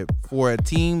sponsorship for a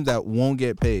team that won't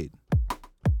get paid.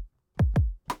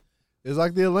 It's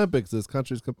like the Olympics. It's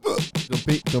countries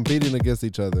competing against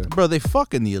each other. Bro, they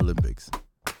fuck in the Olympics.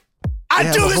 I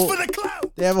have do a this whole- for the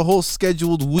clout. They have a whole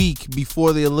scheduled week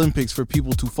before the Olympics for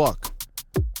people to fuck.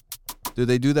 Do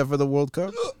they do that for the World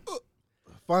Cup?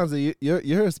 Fonzie,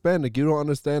 you're Hispanic. You don't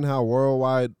understand how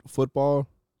worldwide football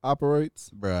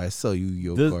operates. Bro, I sell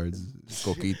Yu-Gi-Oh This- cards.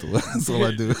 Coquito. That's all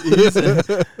I do.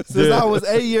 Since I was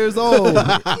 8 years old.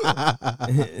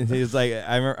 He's like,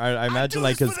 I imagine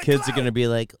like his kids are gonna be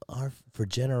like, for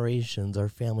generations, our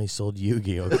family sold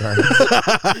Yu-Gi-Oh cards.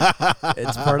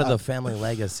 It's part of the family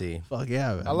legacy. Fuck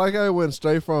yeah, man. I like how it went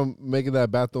straight from making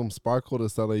that bathroom sparkle to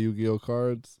selling Yu-Gi-Oh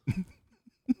cards.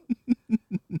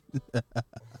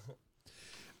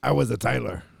 I was a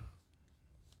Tyler.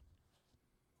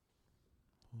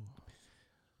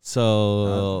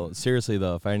 So seriously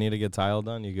though, if I need to get tile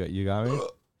done, you got me.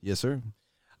 Yes, sir.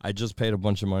 I just paid a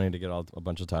bunch of money to get a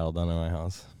bunch of tile done in my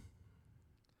house.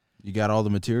 You got all the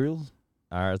materials?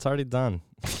 All right, it's already done.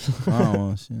 Oh,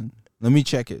 well, shit. Let me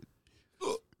check it.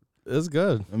 It's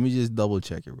good. Let me just double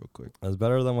check it real quick. It's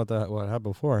better than what I had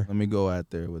before. Let me go out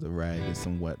there with a rag and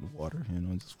some wet water,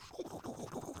 just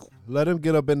Let him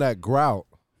get up in that grout.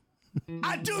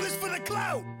 I do this for the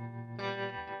clout.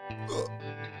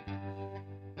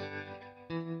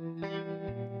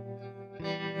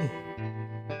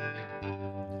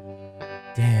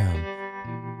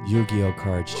 Damn, Yu-Gi-Oh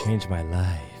cards changed my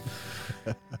life.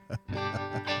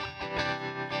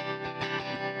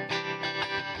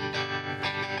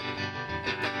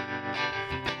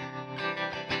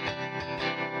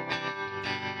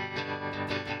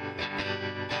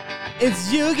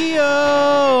 It's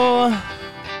Yu-Gi-Oh!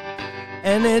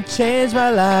 And it changed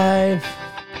my life.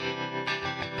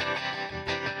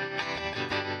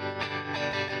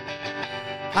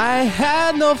 I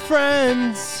had no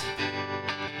friends.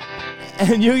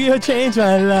 And Yu-Gi-Oh changed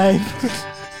my life.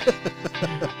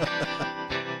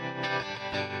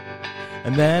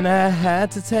 And then I had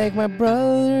to take my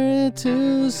brother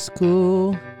to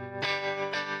school.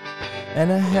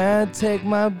 And I had to take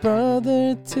my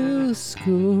brother to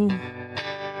school.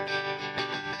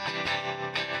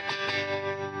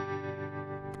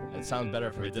 It sounds better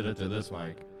if we did it to this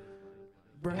mic.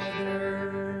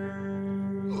 Brother.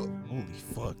 holy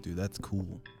fuck, dude, that's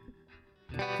cool.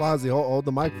 Fonzie, hold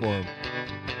the mic for him.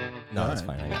 No, that's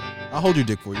Alright. fine. I got it. I'll hold your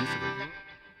dick for you.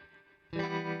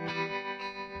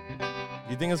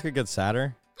 You think this could get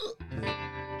sadder?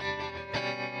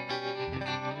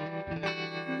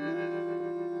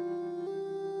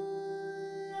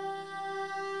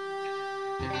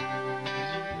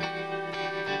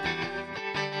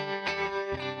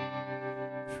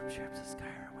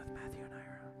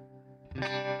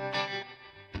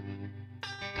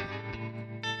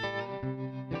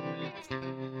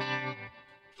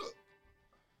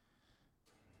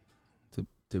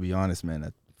 To be honest, man,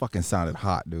 that fucking sounded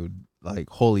hot, dude. Like,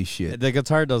 holy shit. The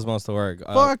guitar does most of the work.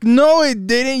 Fuck no, it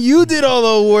didn't. You did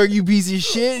all the work, you piece of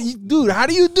shit. Dude, how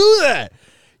do you do that?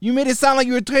 You made it sound like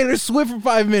you were Taylor Swift for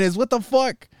 5 minutes. What the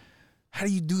fuck? How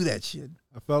do you do that shit?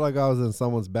 I felt like I was in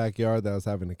someone's backyard that was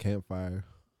having a campfire.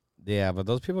 Yeah, but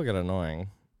those people get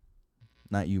annoying.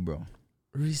 Not you, bro.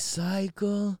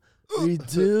 Recycle,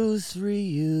 reduce,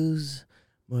 reuse,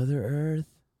 Mother Earth.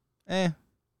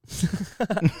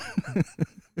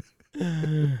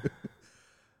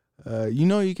 You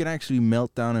know you can actually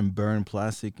melt down and burn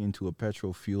plastic into a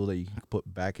petrol fuel that you can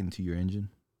put back into your engine?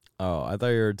 Oh, I thought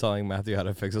you were telling Matthew how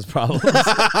to fix his problems.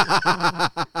 I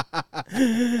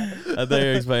thought you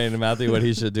were explaining to Matthew what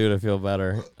he should do to feel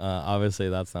better. Obviously,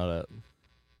 that's not it.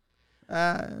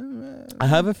 I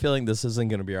have a feeling this isn't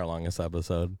going to be our longest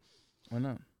episode. Why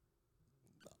not?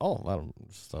 Oh, I don't,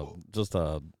 just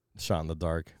a shot in the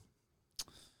dark.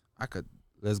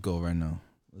 Let's go right now.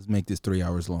 Let's make this 3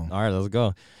 hours long. All right, let's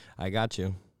go. I got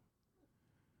you.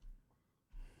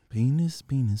 Penis,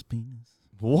 penis, penis.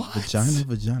 What? Vagina,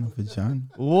 vagina, vagina.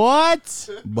 What?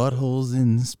 Buttholes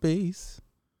in space.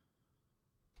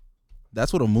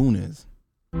 That's what a moon is.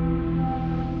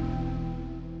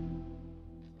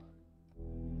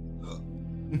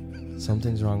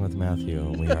 Something's wrong with Matthew,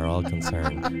 and we are all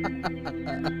concerned.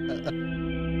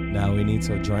 Now we need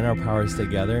to join our powers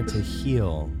together to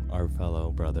heal our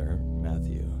fellow brother,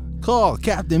 Matthew. Call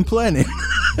Captain Planet.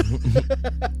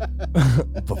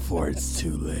 Before it's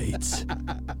too late.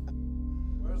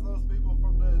 Where's those people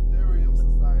from the Ethereum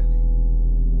Society?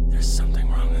 There's something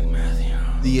wrong with Matthew.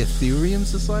 The Ethereum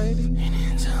Society? He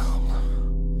needs help.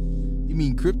 You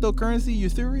mean cryptocurrency,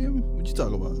 Ethereum? What you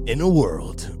talking about? In a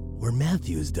world where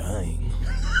Matthew is dying.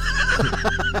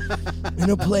 In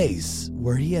a place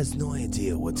where he has no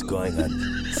idea what's going on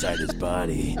inside his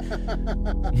body.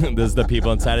 This is the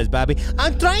people inside his body.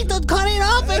 I'm trying to cut it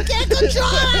off. I can't control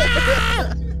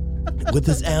it. With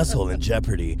his asshole in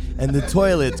jeopardy and the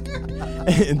toilet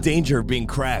in danger of being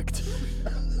cracked.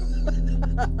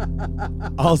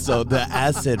 Also, the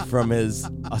acid from his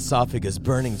esophagus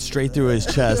burning straight through his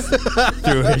chest,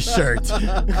 through his shirt.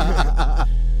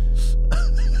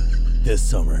 This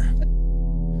summer,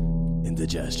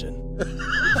 indigestion.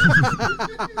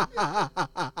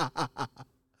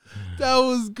 That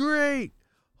was great.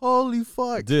 Holy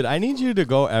fuck. Dude, I need you to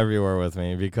go everywhere with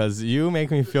me because you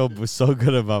make me feel so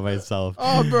good about myself.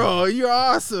 Oh, bro, you're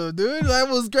awesome, dude. That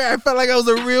was great. I felt like that was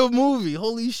a real movie.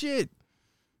 Holy shit.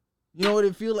 You know what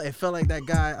it feel like? It felt like that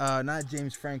guy, not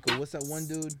James Franco. What's that one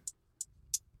dude?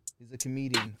 He's a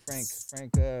comedian.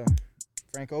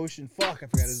 Frank Ocean. Fuck, I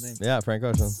forgot his name. Yeah, Frank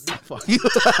Ocean. Fuck.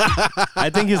 I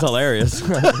think he's hilarious.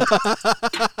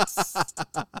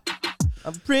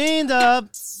 I'm brained up,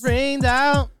 brained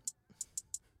out.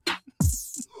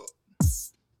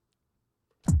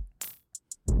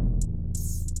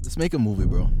 Let's make a movie,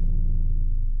 bro.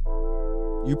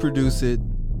 You produce it.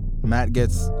 Matt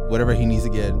gets whatever he needs to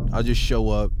get. I'll just show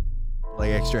up,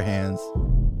 like extra hands.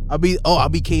 I'll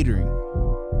be catering.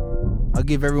 I'll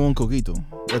give everyone coquito.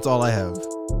 That's all I have.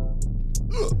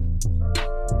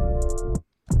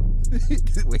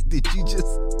 Wait, did you just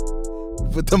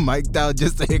put the mic down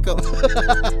just to hiccup?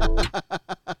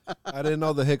 I didn't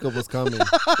know the hiccup was coming.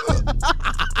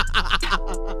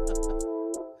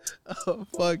 Oh,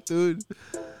 fuck, dude.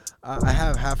 I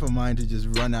have half a mind to just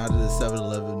run out of the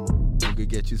 7-Eleven and go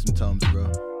get you some Tums,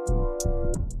 bro.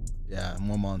 Yeah,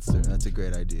 more Monster. That's a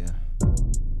great idea.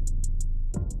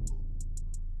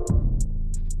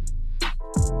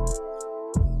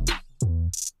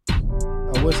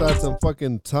 I wish I had some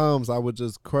fucking Tums. I would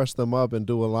just crush them up and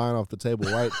do a line off the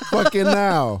table right fucking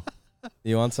now.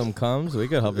 You want some cums? We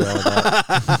could help you out with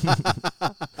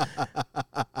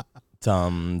that.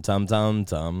 Tum.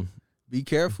 Be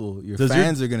careful. Your Does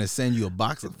fans are going to send you a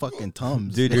box of fucking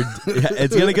Tums. Dude,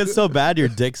 it's going to get so bad, your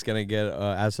dick's going to get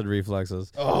acid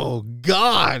reflexes. Oh,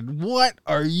 God. What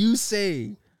are you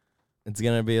saying? It's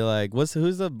going to be like,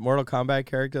 who's the Mortal Kombat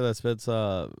character that spits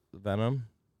venom?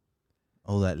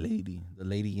 Oh, that lady. The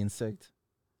lady insect.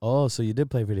 Oh, so you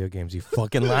did play video games, you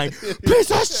fucking lying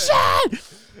piece of shit!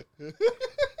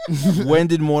 When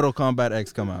did Mortal Kombat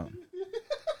X come out?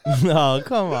 No,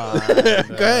 come on. Go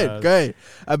ahead.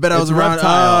 I bet I was It's around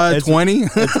Reptile. 20.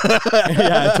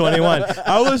 Yeah, 21.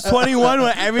 I was 21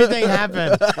 when everything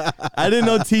happened. I didn't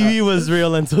know TV was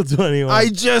real until 21. I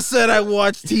just said I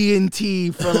watched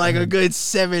TNT for like a good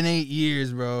 7-8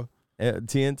 years, bro.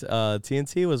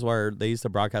 TNT was where they used to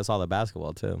broadcast all the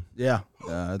basketball, too. Yeah,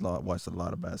 I watched a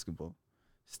lot of basketball.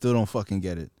 Still don't fucking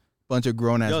get it. Bunch of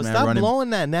grown-ass Yo, men stop running. blowing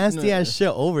that nasty-ass shit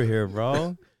over here,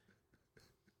 bro.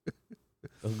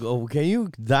 Oh, can you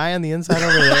die on the inside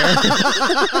over there?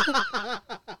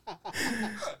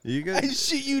 You I good?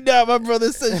 shit you not. My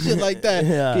brother said shit like that.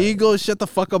 Yeah. Can you go shut the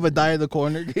fuck up and die in the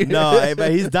corner? No,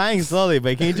 but he's dying slowly.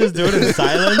 But can you just do it in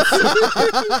silence?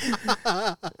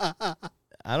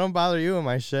 I don't bother you with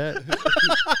my shit,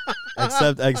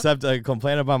 except I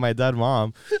complain about my dead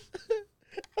mom.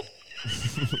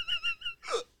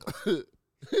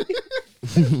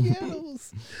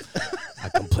 I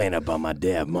complain about my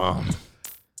dead mom.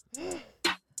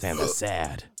 Damn, that's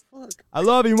sad. I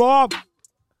love you, Mom.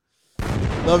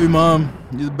 Love you, Mom.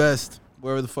 You're the best.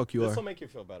 Wherever the fuck you This are. will make you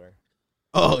feel better.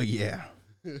 Oh, yeah.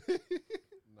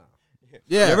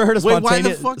 Yeah. You ever heard of Wait, why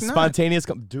the spontaneous? fuck not? Spontaneous.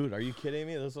 Dude, are you kidding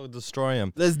me? This will destroy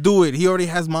him. Let's do it. He already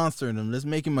has Monster in him. Let's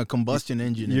make him a combustion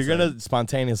engine. You're inside. gonna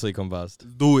spontaneously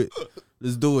combust. do it.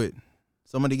 Let's do it.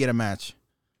 Somebody get a match.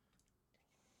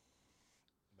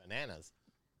 Bananas.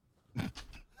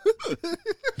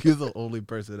 You're the only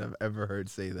person I've ever heard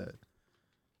say that.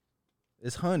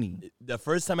 It's honey. The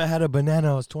first time I had a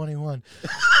banana, I was 21.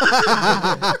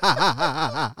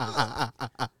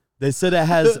 They said it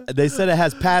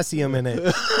has potassium in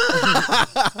it.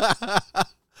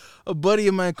 A buddy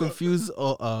of mine confused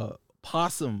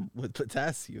possum with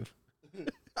potassium.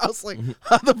 I was like,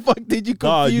 how the fuck did you confuse?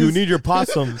 God, you need your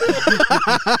possum.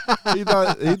 He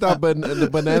thought the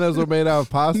bananas were made out of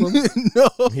possum. No.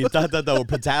 He thought that they were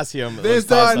potassium. It This was is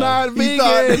possum. not He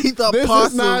vegan. thought This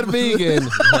possum. is not vegan.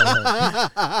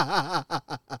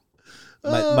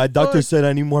 My doctor said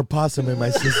I need more possum in my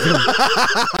system.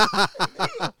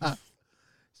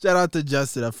 Shout out to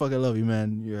Justin. I fucking love you,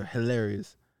 man. You're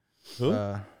hilarious.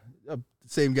 Who?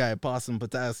 Same guy, possum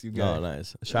potassium guy. Oh,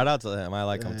 nice. Shout out to him. I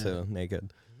like him too.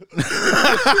 Naked.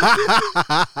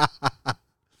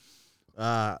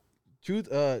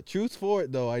 Truth for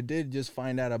it though, I did just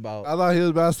find out about. I thought he was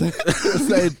about to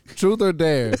say truth or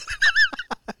dare.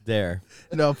 There.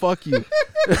 No, fuck you.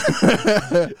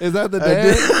 Is that the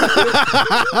dare?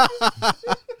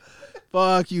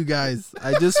 Fuck you guys.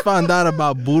 I just found out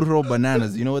about burro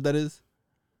bananas. You know what that is?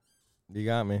 You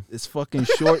got me. It's fucking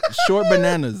short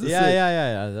bananas. That's it.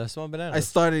 Yeah. That's one banana. I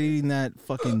started eating that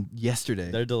fucking yesterday.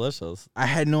 They're delicious. I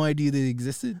had no idea they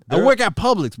existed. I They're- work at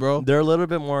Publix, bro. They're a little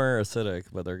bit more acidic,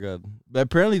 but they're good. But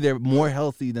apparently they're more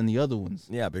healthy than the other ones.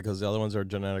 Yeah, because the other ones are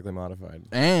genetically modified.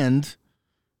 And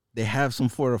they have some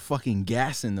sort of fucking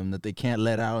gas in them that they can't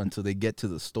let out until they get to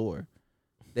the store.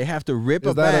 They have to rip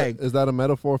a bag. Is that a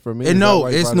metaphor for me? And Is that no, why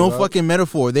you it's brought no it up? fucking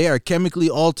metaphor. They are chemically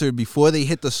altered before they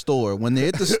hit the store. When they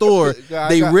hit the store,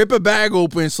 they rip a bag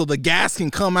open so the gas can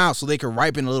come out so they can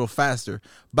ripen a little faster.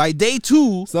 By day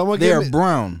 2, Someone they give are me-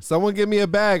 brown. Someone give me a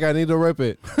bag. I need to rip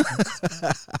it.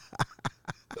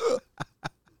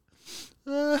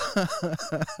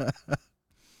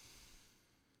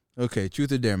 Okay,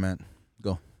 truth or dare, man.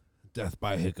 Go. Death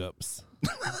by hiccups.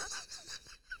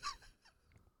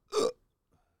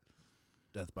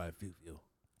 Death by few.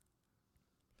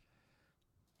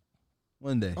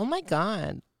 One day. Oh my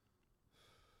God.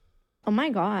 Oh my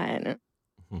God.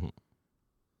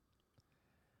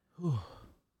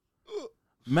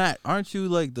 Matt, aren't you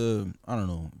like the, I don't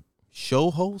know,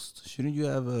 show host? Shouldn't you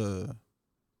have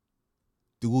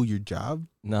do your job?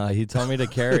 No, he told me to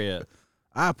carry it.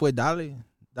 Pues dale.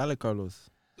 Dale, Carlos.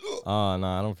 Oh, no,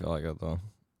 I don't feel like it, though.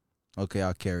 Okay,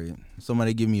 I'll carry it.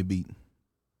 Somebody give me a beat.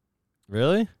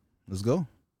 Really? Let's go.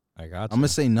 I got you. I'm going to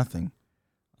say nothing.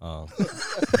 Oh.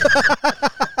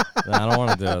 No, I don't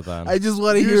want to do it then. I just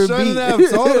want to You hear a shouldn't beat. have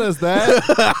told us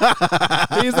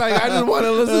that. He's like, I just want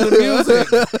to listen to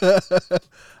music.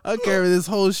 I'll carry this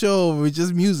whole show with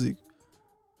just music.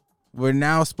 We're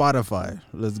now Spotify.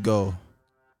 Let's go.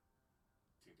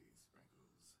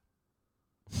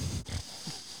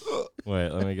 Wait,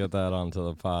 let me get that onto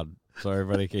the pod so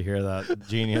everybody can hear that.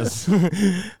 Genius.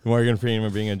 Morgan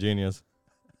Freeman being a genius.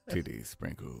 Titty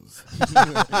sprinkles.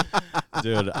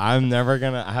 Dude, I'm never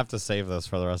going to... I have to save this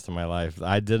for the rest of my life.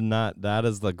 I did not... That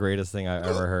is the greatest thing I've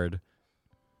ever heard.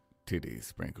 Titty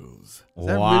sprinkles.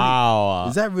 that Wow.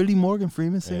 Is that really Morgan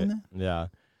Freeman saying that? Yeah.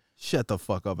 Shut the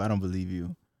fuck up. I don't believe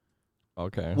you.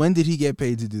 Okay. When did he get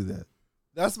paid to do that?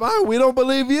 That's fine. We don't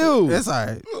believe you. That's all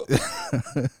right.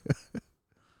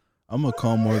 I'm going to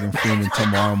call Morgan Freeman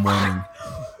tomorrow morning.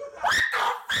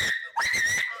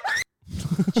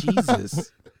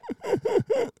 Jesus.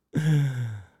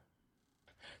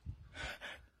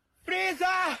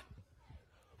 Frieza!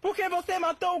 Por que você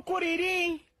matou o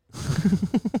Kuririn?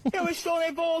 Eu estou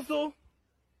nervoso.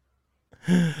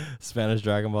 Spanish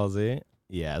Dragon Ball Z?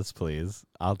 Yes, please.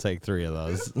 I'll take 3 of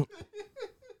those.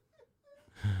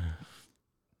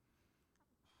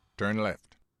 Turn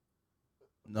left.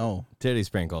 No. Titty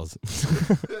sprinkles.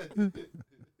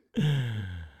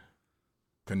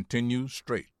 Continue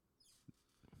straight.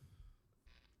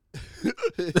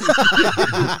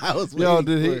 I was Yo,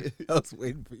 I was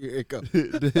waiting for your hiccup.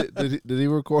 did he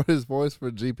record his voice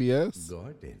for GPS?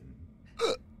 Gordon,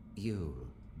 you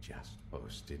just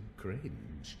posted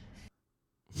cringe.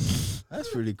 That's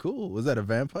pretty cool. Was that a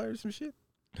vampire or some shit?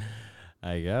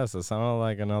 I guess. It sounded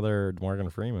like another Morgan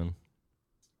Freeman.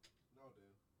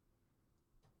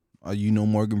 You know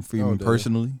Morgan Freeman dude.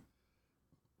 personally?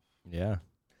 Yeah.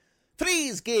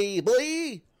 Frisky,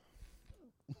 boy!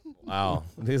 Wow.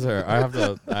 These are... I have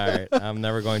to... All right. I'm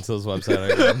never going to this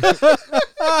website again.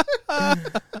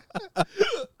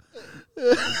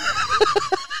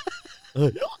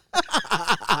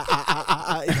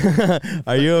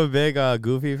 Are you a big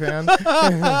Goofy fan?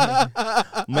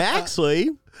 Maxley.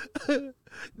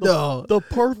 No. The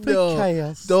perfect No.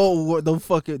 chaos. Don't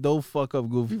fuck it. Don't fuck up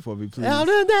Goofy for me, please. I'll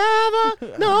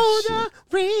never know the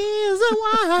reason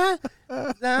why.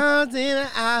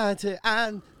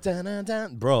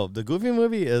 Bro, the Goofy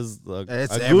movie is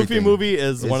It's a Goofy everything. movie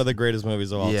is It's- one of the greatest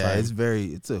movies of all Yeah, time.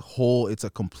 it's a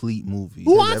complete movie.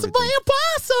 Who It wants has to play everything.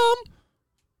 a possum?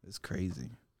 It's crazy.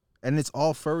 And it's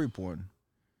all furry porn.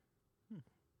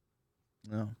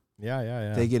 No.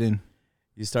 Yeah. Take it in.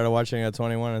 You started watching at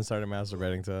 21 and started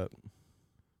masturbating to it.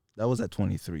 That was at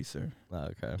 23, sir. Oh,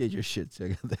 okay. Get your shit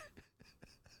together.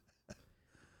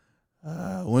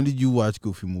 When did you watch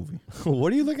Goofy Movie?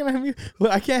 What are you looking at me?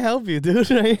 Well, I can't help you, dude.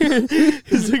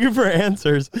 He's looking for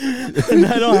answers, and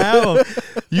I don't have them.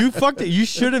 You fucked it. You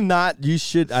should have not. You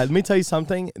should. Let me tell you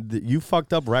something. You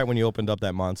fucked up right when you opened up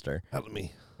that monster. Help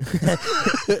me.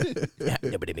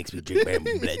 Nobody makes me drink my own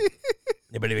blood.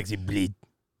 Nobody makes me bleed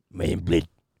my own blood.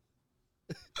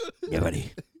 Nobody.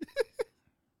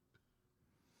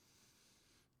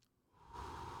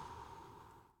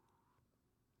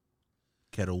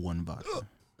 Kettle One vodka.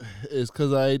 It's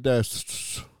because I ate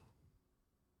that.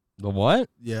 The what?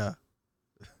 Yeah.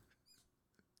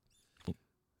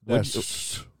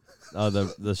 That's Oh, the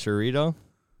Chorito?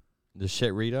 The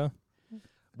shit Rito?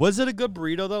 Was it a good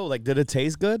burrito, though? Like, did it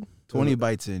taste good? 20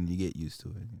 bites in, you get used to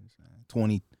it.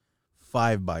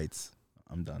 25 bites,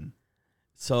 I'm done.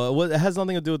 So it has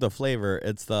nothing to do with the flavor.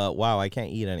 It's the, wow, I can't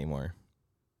eat anymore.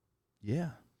 Yeah.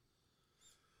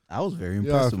 I was very yeah,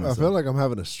 impressed with I myself. feel like I'm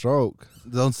having a stroke.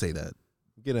 Don't say that.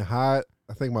 Getting hot.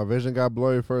 I think my vision got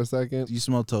blurry for a second. Do you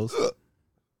smell toast?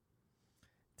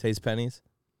 Taste pennies?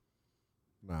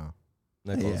 No.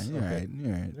 Nickels? Yeah, you're Okay. right.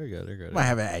 You're right. They're good. They're good. Might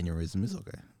have an aneurysm. It's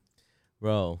okay.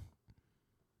 Bro,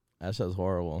 that shit's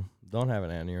horrible. Don't have an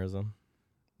aneurysm.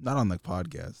 Not on the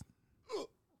podcast.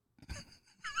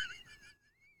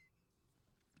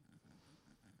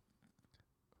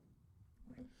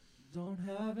 Don't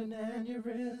have an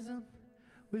aneurysm.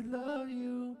 We love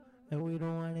you. And we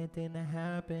don't want anything to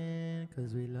happen,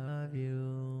 cause we love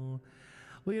you.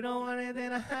 We don't want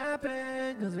anything to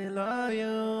happen, cause we love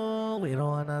you. We don't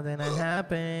want nothing to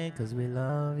happen, cause we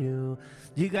love you.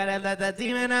 You gotta let that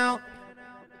demon out.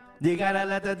 You gotta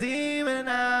let the demon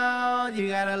out. You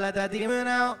gotta let that demon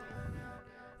out.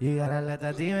 You gotta let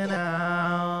that demon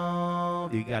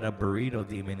out. You got a burrito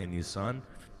demon in you, son.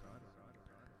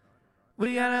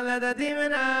 We gotta let the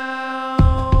demon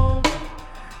out.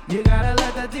 You gotta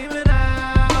let the demon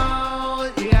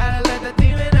out. You gotta let the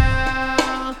demon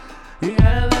out. You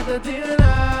gotta let the demon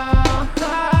out.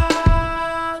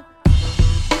 Ah.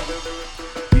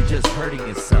 You're just hurting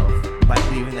yourself by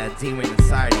leaving that demon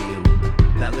inside of you.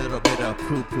 That little bit of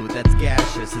poo-poo that's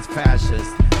gaseous, it's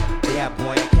fascist. Yeah,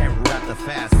 boy, I can't rap the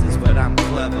fastest, but I'm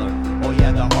clever. Oh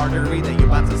yeah, the artery that you're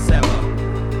about to sever.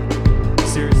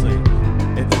 Seriously,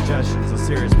 indigestion's a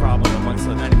serious problem amongst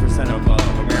the 90% of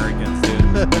Americans, dude.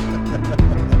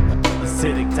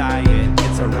 Acidic diet,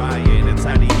 it's a riot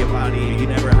inside of your body. You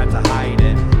never have to hide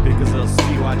it because it'll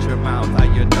spew out your mouth,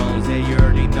 out your nose. Yeah, you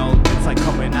already know. It's like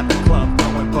coming at the club,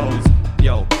 throwing bows.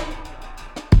 Yo.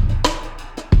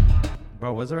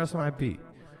 Bro, what's the rest of my beat?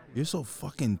 You're so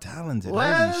fucking talented.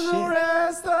 Where's Holy the shit.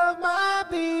 rest of my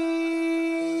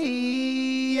beat?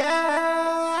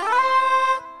 Yeah.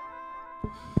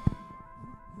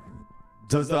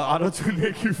 Does the auto-tune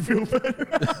make you feel better?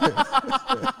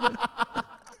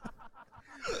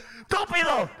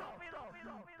 Stupid!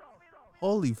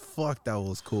 Holy fuck, that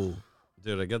was cool.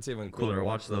 Dude, it gets even Cooler,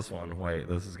 watch this one. Wait,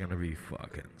 this is gonna be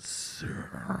fucking sick.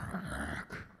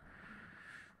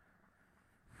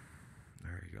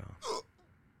 There you go.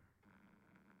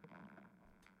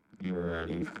 You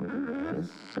ready for this?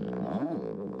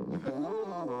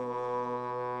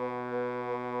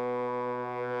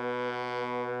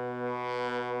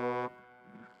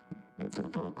 It's a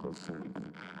vocal thing.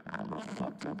 I'm a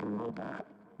fucked up robot.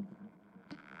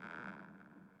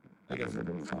 I guess it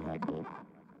doesn't sound that cool.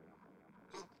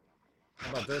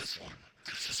 How about this one?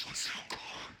 Does this one sound cool?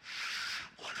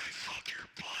 When I fuck your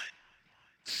butt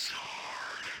so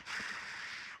hard,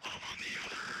 I'm on the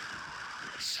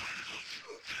other side of the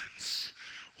fence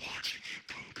watching you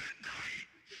poop at night.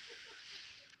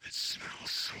 It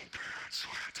smells so bad, so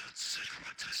I have to sit from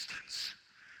a distance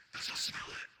because I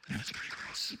smell it, and it's pretty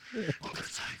gross. But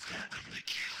besides that, I'm gonna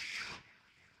kill you.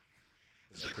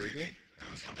 Is that creepy? No,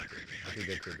 it's not that creepy. I can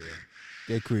get creepier.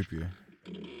 Get creepier.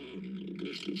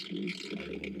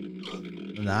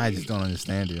 Nah, I just don't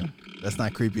understand you. That's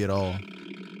not creepy at all.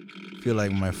 I feel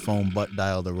like my phone butt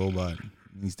dialed a robot.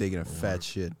 He's taking a fat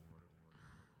shit.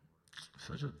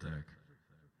 Such a dick.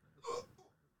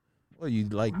 Well, you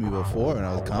liked me before and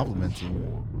I was complimenting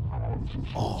you.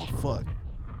 Oh, fuck.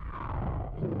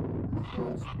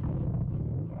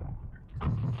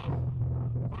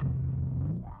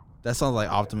 That sounds like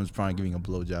Optimus Prime giving a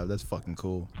blowjob. That's fucking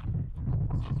cool.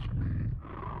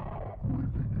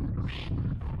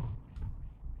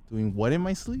 Doing what in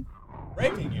my sleep?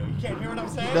 Raping you. You can't hear what I'm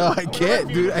saying? No, I I'm can't, raping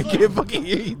you dude. I in sleep. can't fucking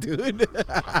hear you, dude.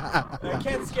 I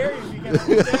can't scare you if you can't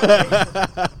understand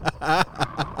me.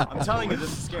 I'm telling you,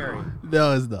 this is scary.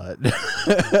 No, it's not.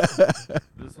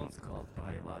 This one's called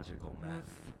Bias. Biological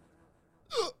meth.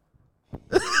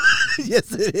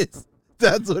 Yes, it is.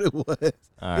 That's what it was.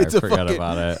 All right, forget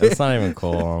about it. It's not even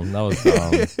cool. That was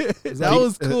dumb. That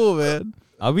was cool, man.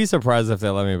 I'll be surprised if they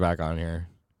let me back on here.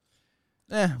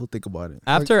 We'll think about it.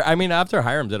 After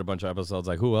Hiram did a bunch of episodes,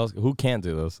 like who else? Who can't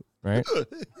do this, right?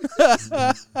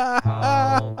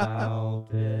 How about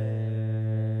this?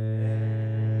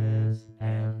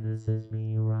 And this is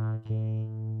me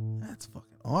rocking. That's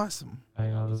fucking awesome. I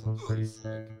know this one's pretty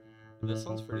sick. This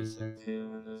one's pretty sick too.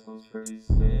 And this one's pretty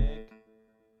sick.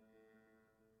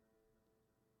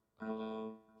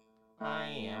 I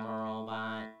am a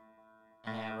robot.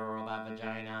 I have a robot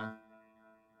vagina.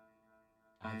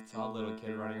 I saw a little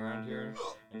kid running around here,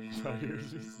 and he probably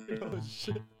hears me say, "Oh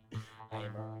shit!" I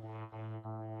am a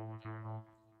robot.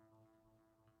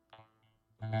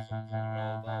 This one's a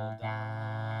robot.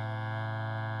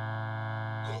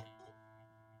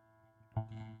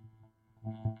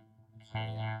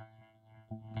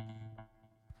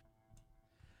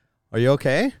 Are you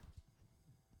okay?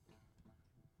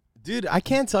 Dude, I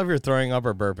can't tell if you're throwing up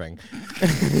or burping.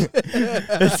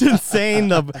 It's insane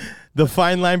the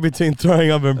fine line between throwing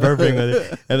up and burping.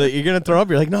 And like, you're gonna throw up,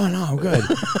 you're like, no, I'm good.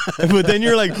 But then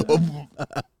you're like, oh.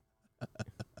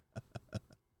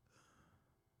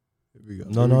 Here we go.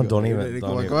 No, don't even.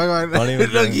 Come on. Don't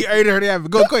even. Look, you already heard it happen.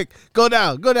 Go quick. Go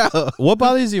down. What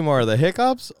bothers you more, the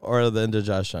hiccups or the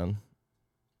indigestion?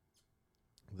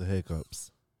 The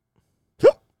hiccups.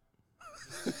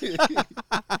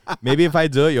 Maybe if I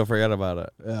do it, you'll forget about it.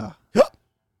 Yeah.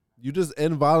 You just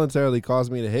involuntarily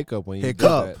caused me to hiccup when you did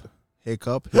Hiccup.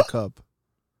 that. Hiccup.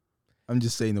 I'm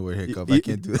just saying the word hiccup. I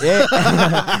can't do it. Yeah.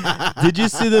 Did you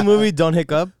see the movie Don't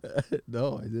Hiccup?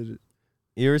 No, I didn't.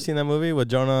 You ever seen that movie with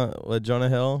Jonah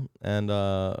Hill and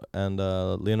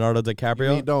Leonardo DiCaprio?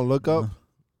 You mean Don't Look Up?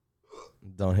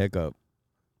 Don't hiccup.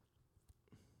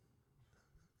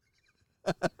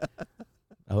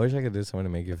 I wish I could do something to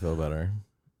make you feel better.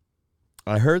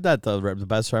 I heard that the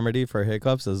best remedy for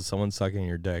hiccups is someone sucking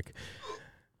your dick.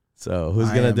 So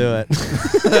who's going to do it?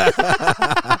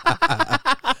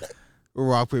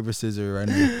 Rock, paper, scissors right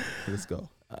now. Let's go.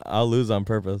 I'll lose on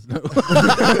purpose. Oh,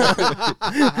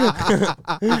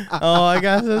 I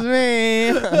guess it's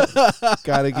me.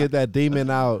 Gotta get that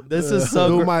demon out. This is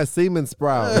so Do my semen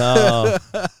sprout. No.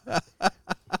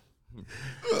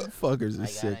 Fuckers are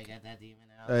sick. Get that demon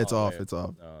out. It's off. It's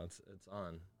off. No, it's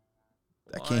on.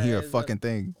 I can't hear a fucking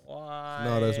thing. Why?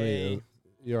 No, that's me.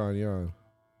 You're on. There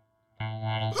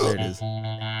it is.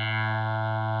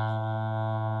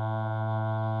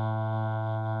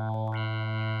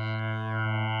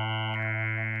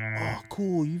 Oh,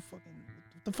 cool. You fucking.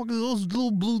 What the fuck is those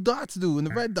little blue dots do and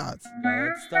the red dots?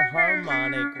 It's the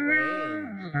harmonic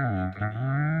range.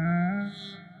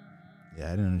 Yeah,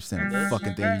 I didn't understand the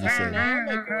fucking thing you just said.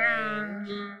 Dynamic range.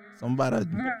 Something about a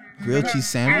grilled cheese I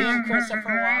sandwich? am Christopher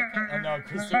Walken. No,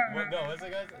 Christopher. No, what's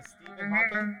it guys? Stephen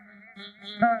Hawking.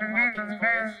 Stephen Hawking's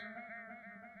voice.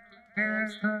 I'm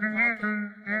Stephen Hawking,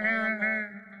 and I'm the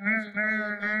most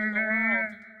brilliant man in the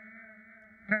world.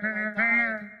 And I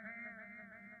died.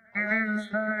 I love you,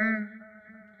 Stephen.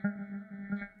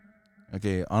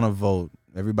 Okay, on a vote,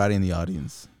 everybody in the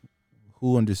audience,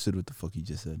 who understood what the fuck he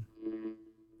just said?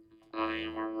 I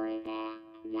am a robot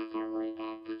with a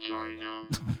robot vagina.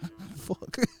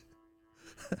 Fuck.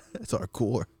 That's our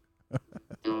core.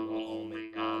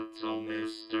 Omega to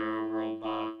Mr.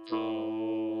 Roboto.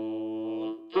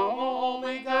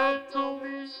 Omega to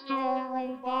Mr.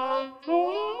 Roboto.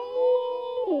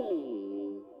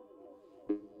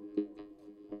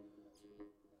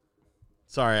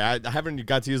 Sorry, I haven't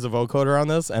got to use the vocoder on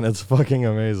this, and it's fucking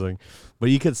amazing.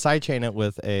 But you could sidechain it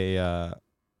with an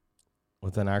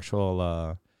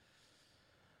actual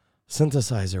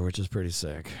synthesizer, which is pretty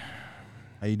sick.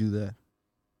 How you do that?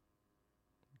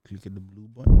 Click at the blue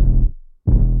button.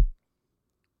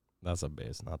 That's a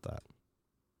bass, not that.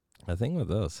 I think with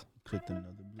this. Click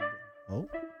another blue button. Oh.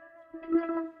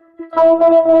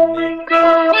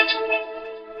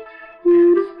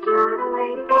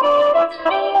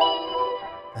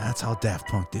 That's how Daft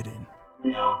Punk did it.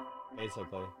 Yeah,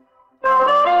 basically.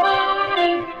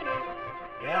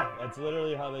 Yeah, that's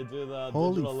literally how they do the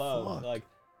Holy digital love. fuck. Like,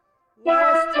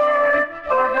 Last time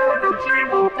I had a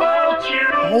dream about you.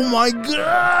 Oh my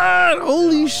god!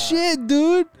 Holy shit,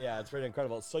 dude! yeah, it's pretty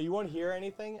incredible. So you won't hear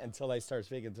anything until I start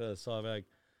speaking to this. So I'm like,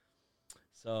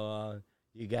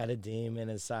 you got a demon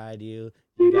inside you.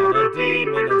 You got a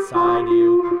demon inside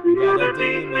you. You got a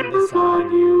demon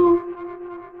inside you.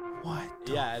 What?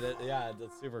 Yeah,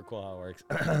 that's super cool how it works.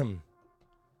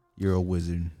 You're a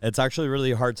wizard. It's actually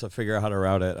really hard to figure out how to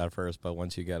route it at first, but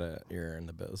once you get it, you're in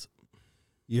the biz.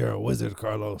 You're a wizard,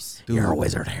 Carlos. Dude, You're a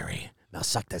wizard, Harry. Now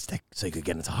suck this dick so you could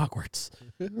get into Hogwarts.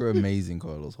 You're amazing,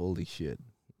 Carlos. Holy shit.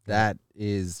 That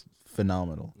is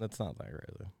phenomenal. That's not that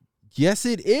great, though. Yes,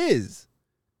 it is.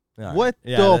 Yeah, What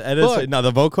yeah, the it is. fuck? No,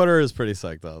 the vocoder is pretty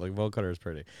sick though. Like vocoder is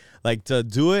pretty. Like to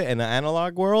do it in the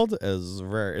analog world is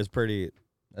rare. Is pretty.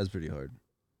 That's pretty hard.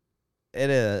 It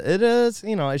is. It is.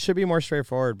 You know, it should be more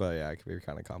straightforward, but yeah, it can be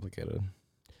kind of complicated.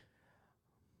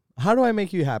 How do I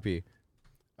make you happy?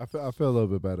 I feel a little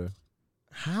bit better.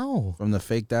 How? From the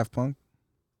fake Daft Punk?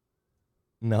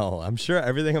 No, I'm sure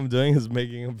everything I'm doing is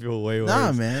making him feel way worse.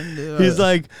 Nah, man. He's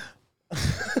like,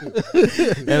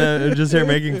 and I'm just here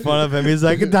making fun of him. He's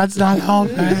like, that's not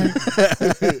helping.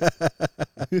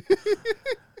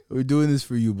 We're doing this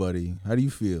for you, buddy. How do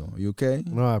you feel? Are you okay?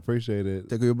 No, I appreciate it.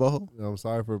 Tickle your butthole? I'm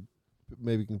sorry for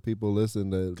making people listen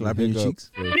to Clapping your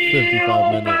cheeks? for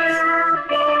 55 minutes.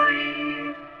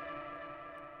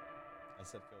 I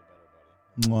said feel better,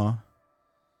 buddy. Mwah.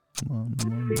 Mwah, mwah,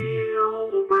 mwah.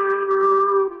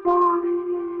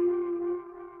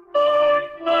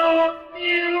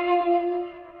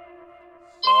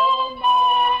 So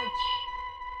much.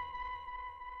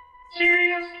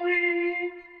 Seriously,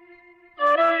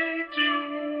 I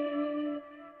do.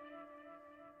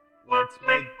 Let's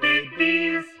make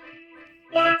babies.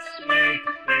 Let's make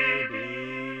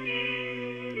babies.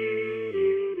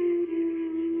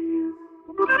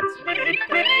 Let's make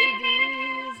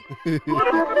babies.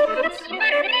 Let's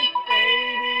make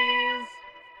babies.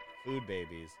 Food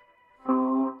babies.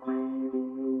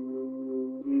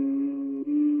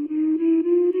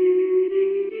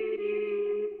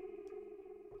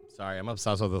 Sorry, I'm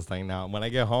obsessed with this thing now. When I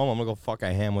get home, I'm gonna go fuck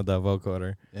a ham with that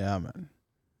vocoder. Yeah, man.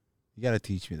 You got to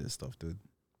teach me this stuff, dude.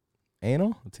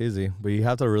 Anal? It's easy, but you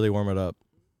have to really warm it up.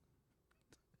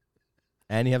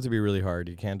 And you have to be really hard.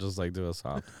 You can't just like do a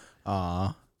soft.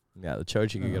 Yeah, the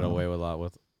choach you can get away with a lot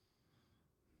with.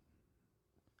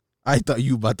 I thought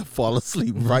you about to fall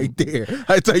asleep right there.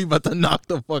 I thought you about to knock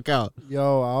the fuck out.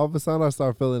 Yo, all of a sudden I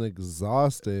start feeling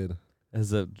exhausted.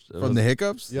 Is it From the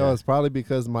hiccups? Yo, it's probably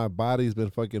because my body's been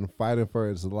fucking fighting for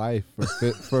its life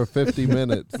for 50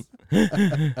 minutes.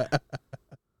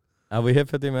 Have we hit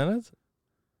 50 minutes?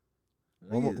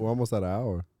 We're almost at an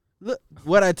hour. Look,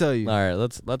 what'd I tell you? All right,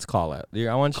 let's call it.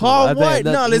 I want you Call I think what?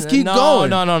 that- No, let's keep no, going.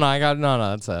 No, I got no.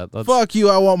 That's it. Let's, Fuck you.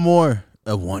 I want more.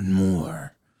 I want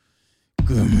more.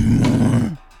 Give me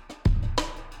more.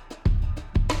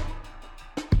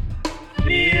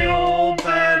 Feel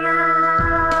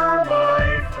better,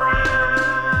 my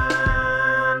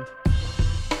friend.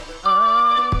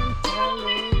 I'm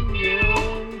telling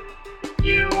you,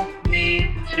 you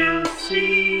need to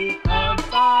see a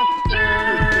doctor.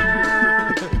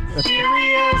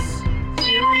 Seriously,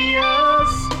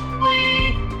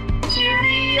 see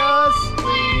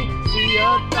a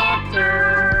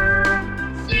doctor.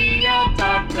 See a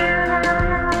doctor.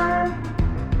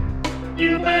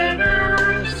 You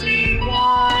better see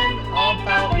one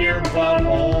about your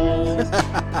butthole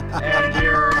and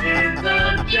your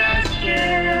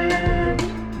indigestion.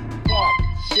 Fuck,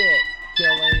 shit,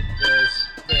 killing this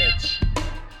bitch.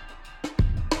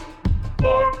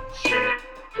 Fuck, shit,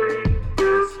 killing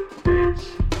this bitch.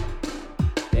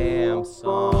 damn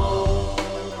song.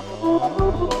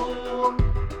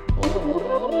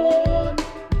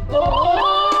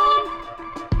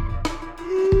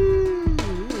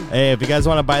 Hey, if you guys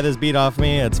want to buy this beat off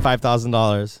me, it's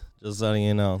 $5,000. Just letting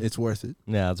you know. It's worth it.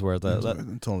 Yeah, it's worth it. It's, worth it.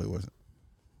 It's totally worth it.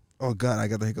 Oh, God, I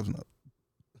got the hiccups now.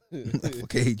 I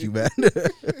fucking hate you, man.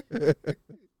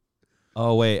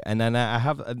 Oh wait, and then I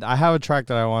have a track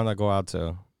that I want to go out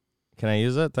to. Can I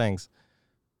use it? Thanks.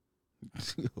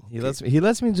 He lets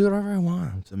me do whatever I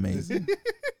want. It's amazing.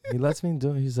 He lets me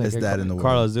do it. He's like, Best dad in the world.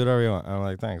 Carlos, do whatever you want. I'm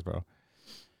like, thanks, bro.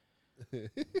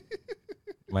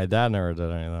 My dad never did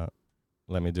any of that.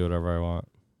 Let me do whatever I want.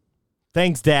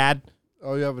 Thanks, Dad.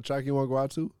 Oh, you have a track you want to go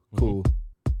out to? Cool.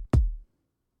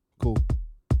 Cool.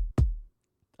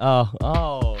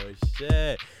 Oh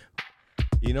shit.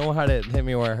 You know how to hit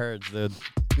me where it hurts, dude.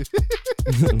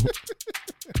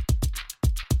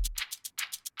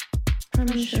 From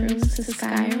Shrooms to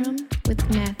Skyrim with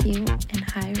Matthew and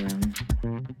Hiram.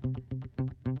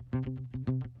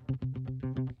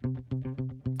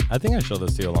 I think I showed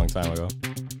this to you a long time ago.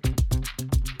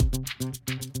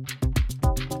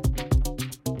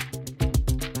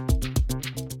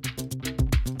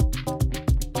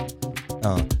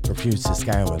 Refuse to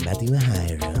Skyrim with Matthew and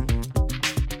Hiram.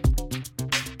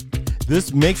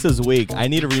 This mix is weak. I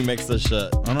need to remix this shit.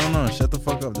 Oh, no. Shut the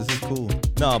fuck up. This is cool.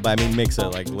 No, but I mean mix it,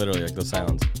 like literally like the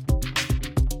sounds.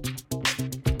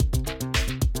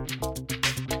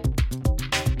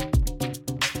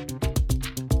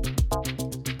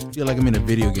 feel like I'm in a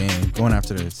video game going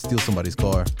after to steal somebody's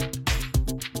car.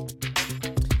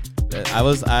 I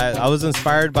was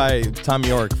inspired by Tom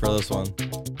York for this one.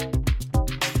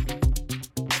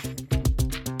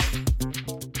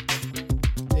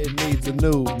 It needs a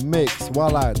new mix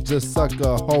while I just suck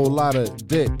a whole lot of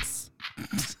dicks.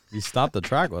 You stopped the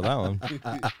track with that one.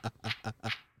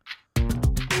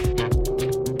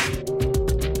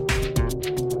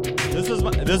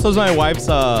 This was my wife's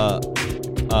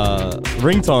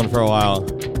ringtone for a while.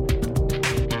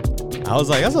 I was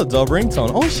like, that's a dope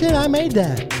ringtone. Oh shit, I made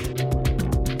that.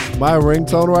 My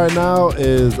ringtone right now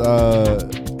is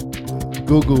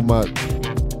Goo Goo Muck.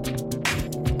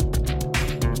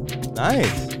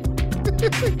 Nice.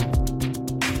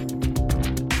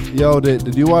 Yo,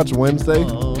 did you watch Wednesday?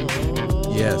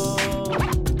 Yes.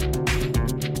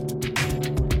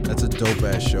 That's a dope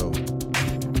ass show.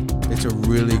 It's a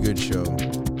really good show.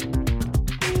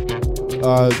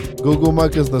 Goo Goo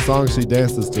Muck is the song she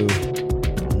dances to.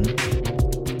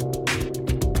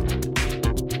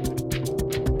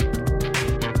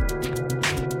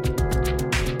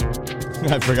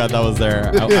 I forgot that was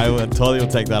there. I would totally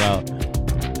take that out.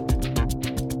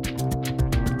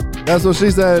 That's what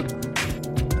she said.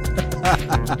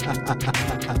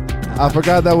 I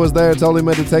forgot that was there. Totally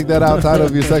meant to take that out. Title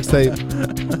of your sex tape.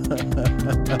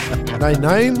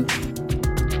 99?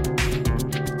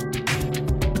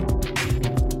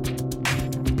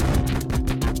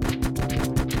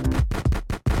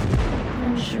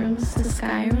 From Shrooms to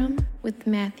Skyrim with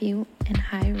Matthew and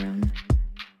Hiram.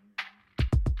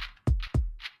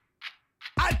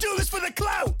 I do this for the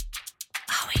clout.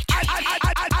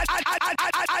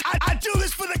 I do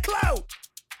this for the clout.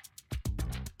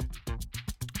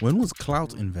 When was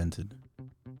clout invented?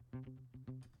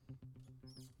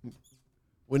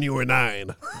 When you were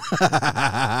 9.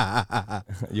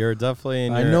 You're definitely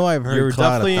in your... I know I've heard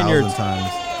clout 1,000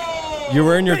 times. You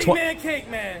were in your... Big man, cake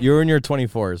man. You were in your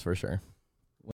 24s for sure.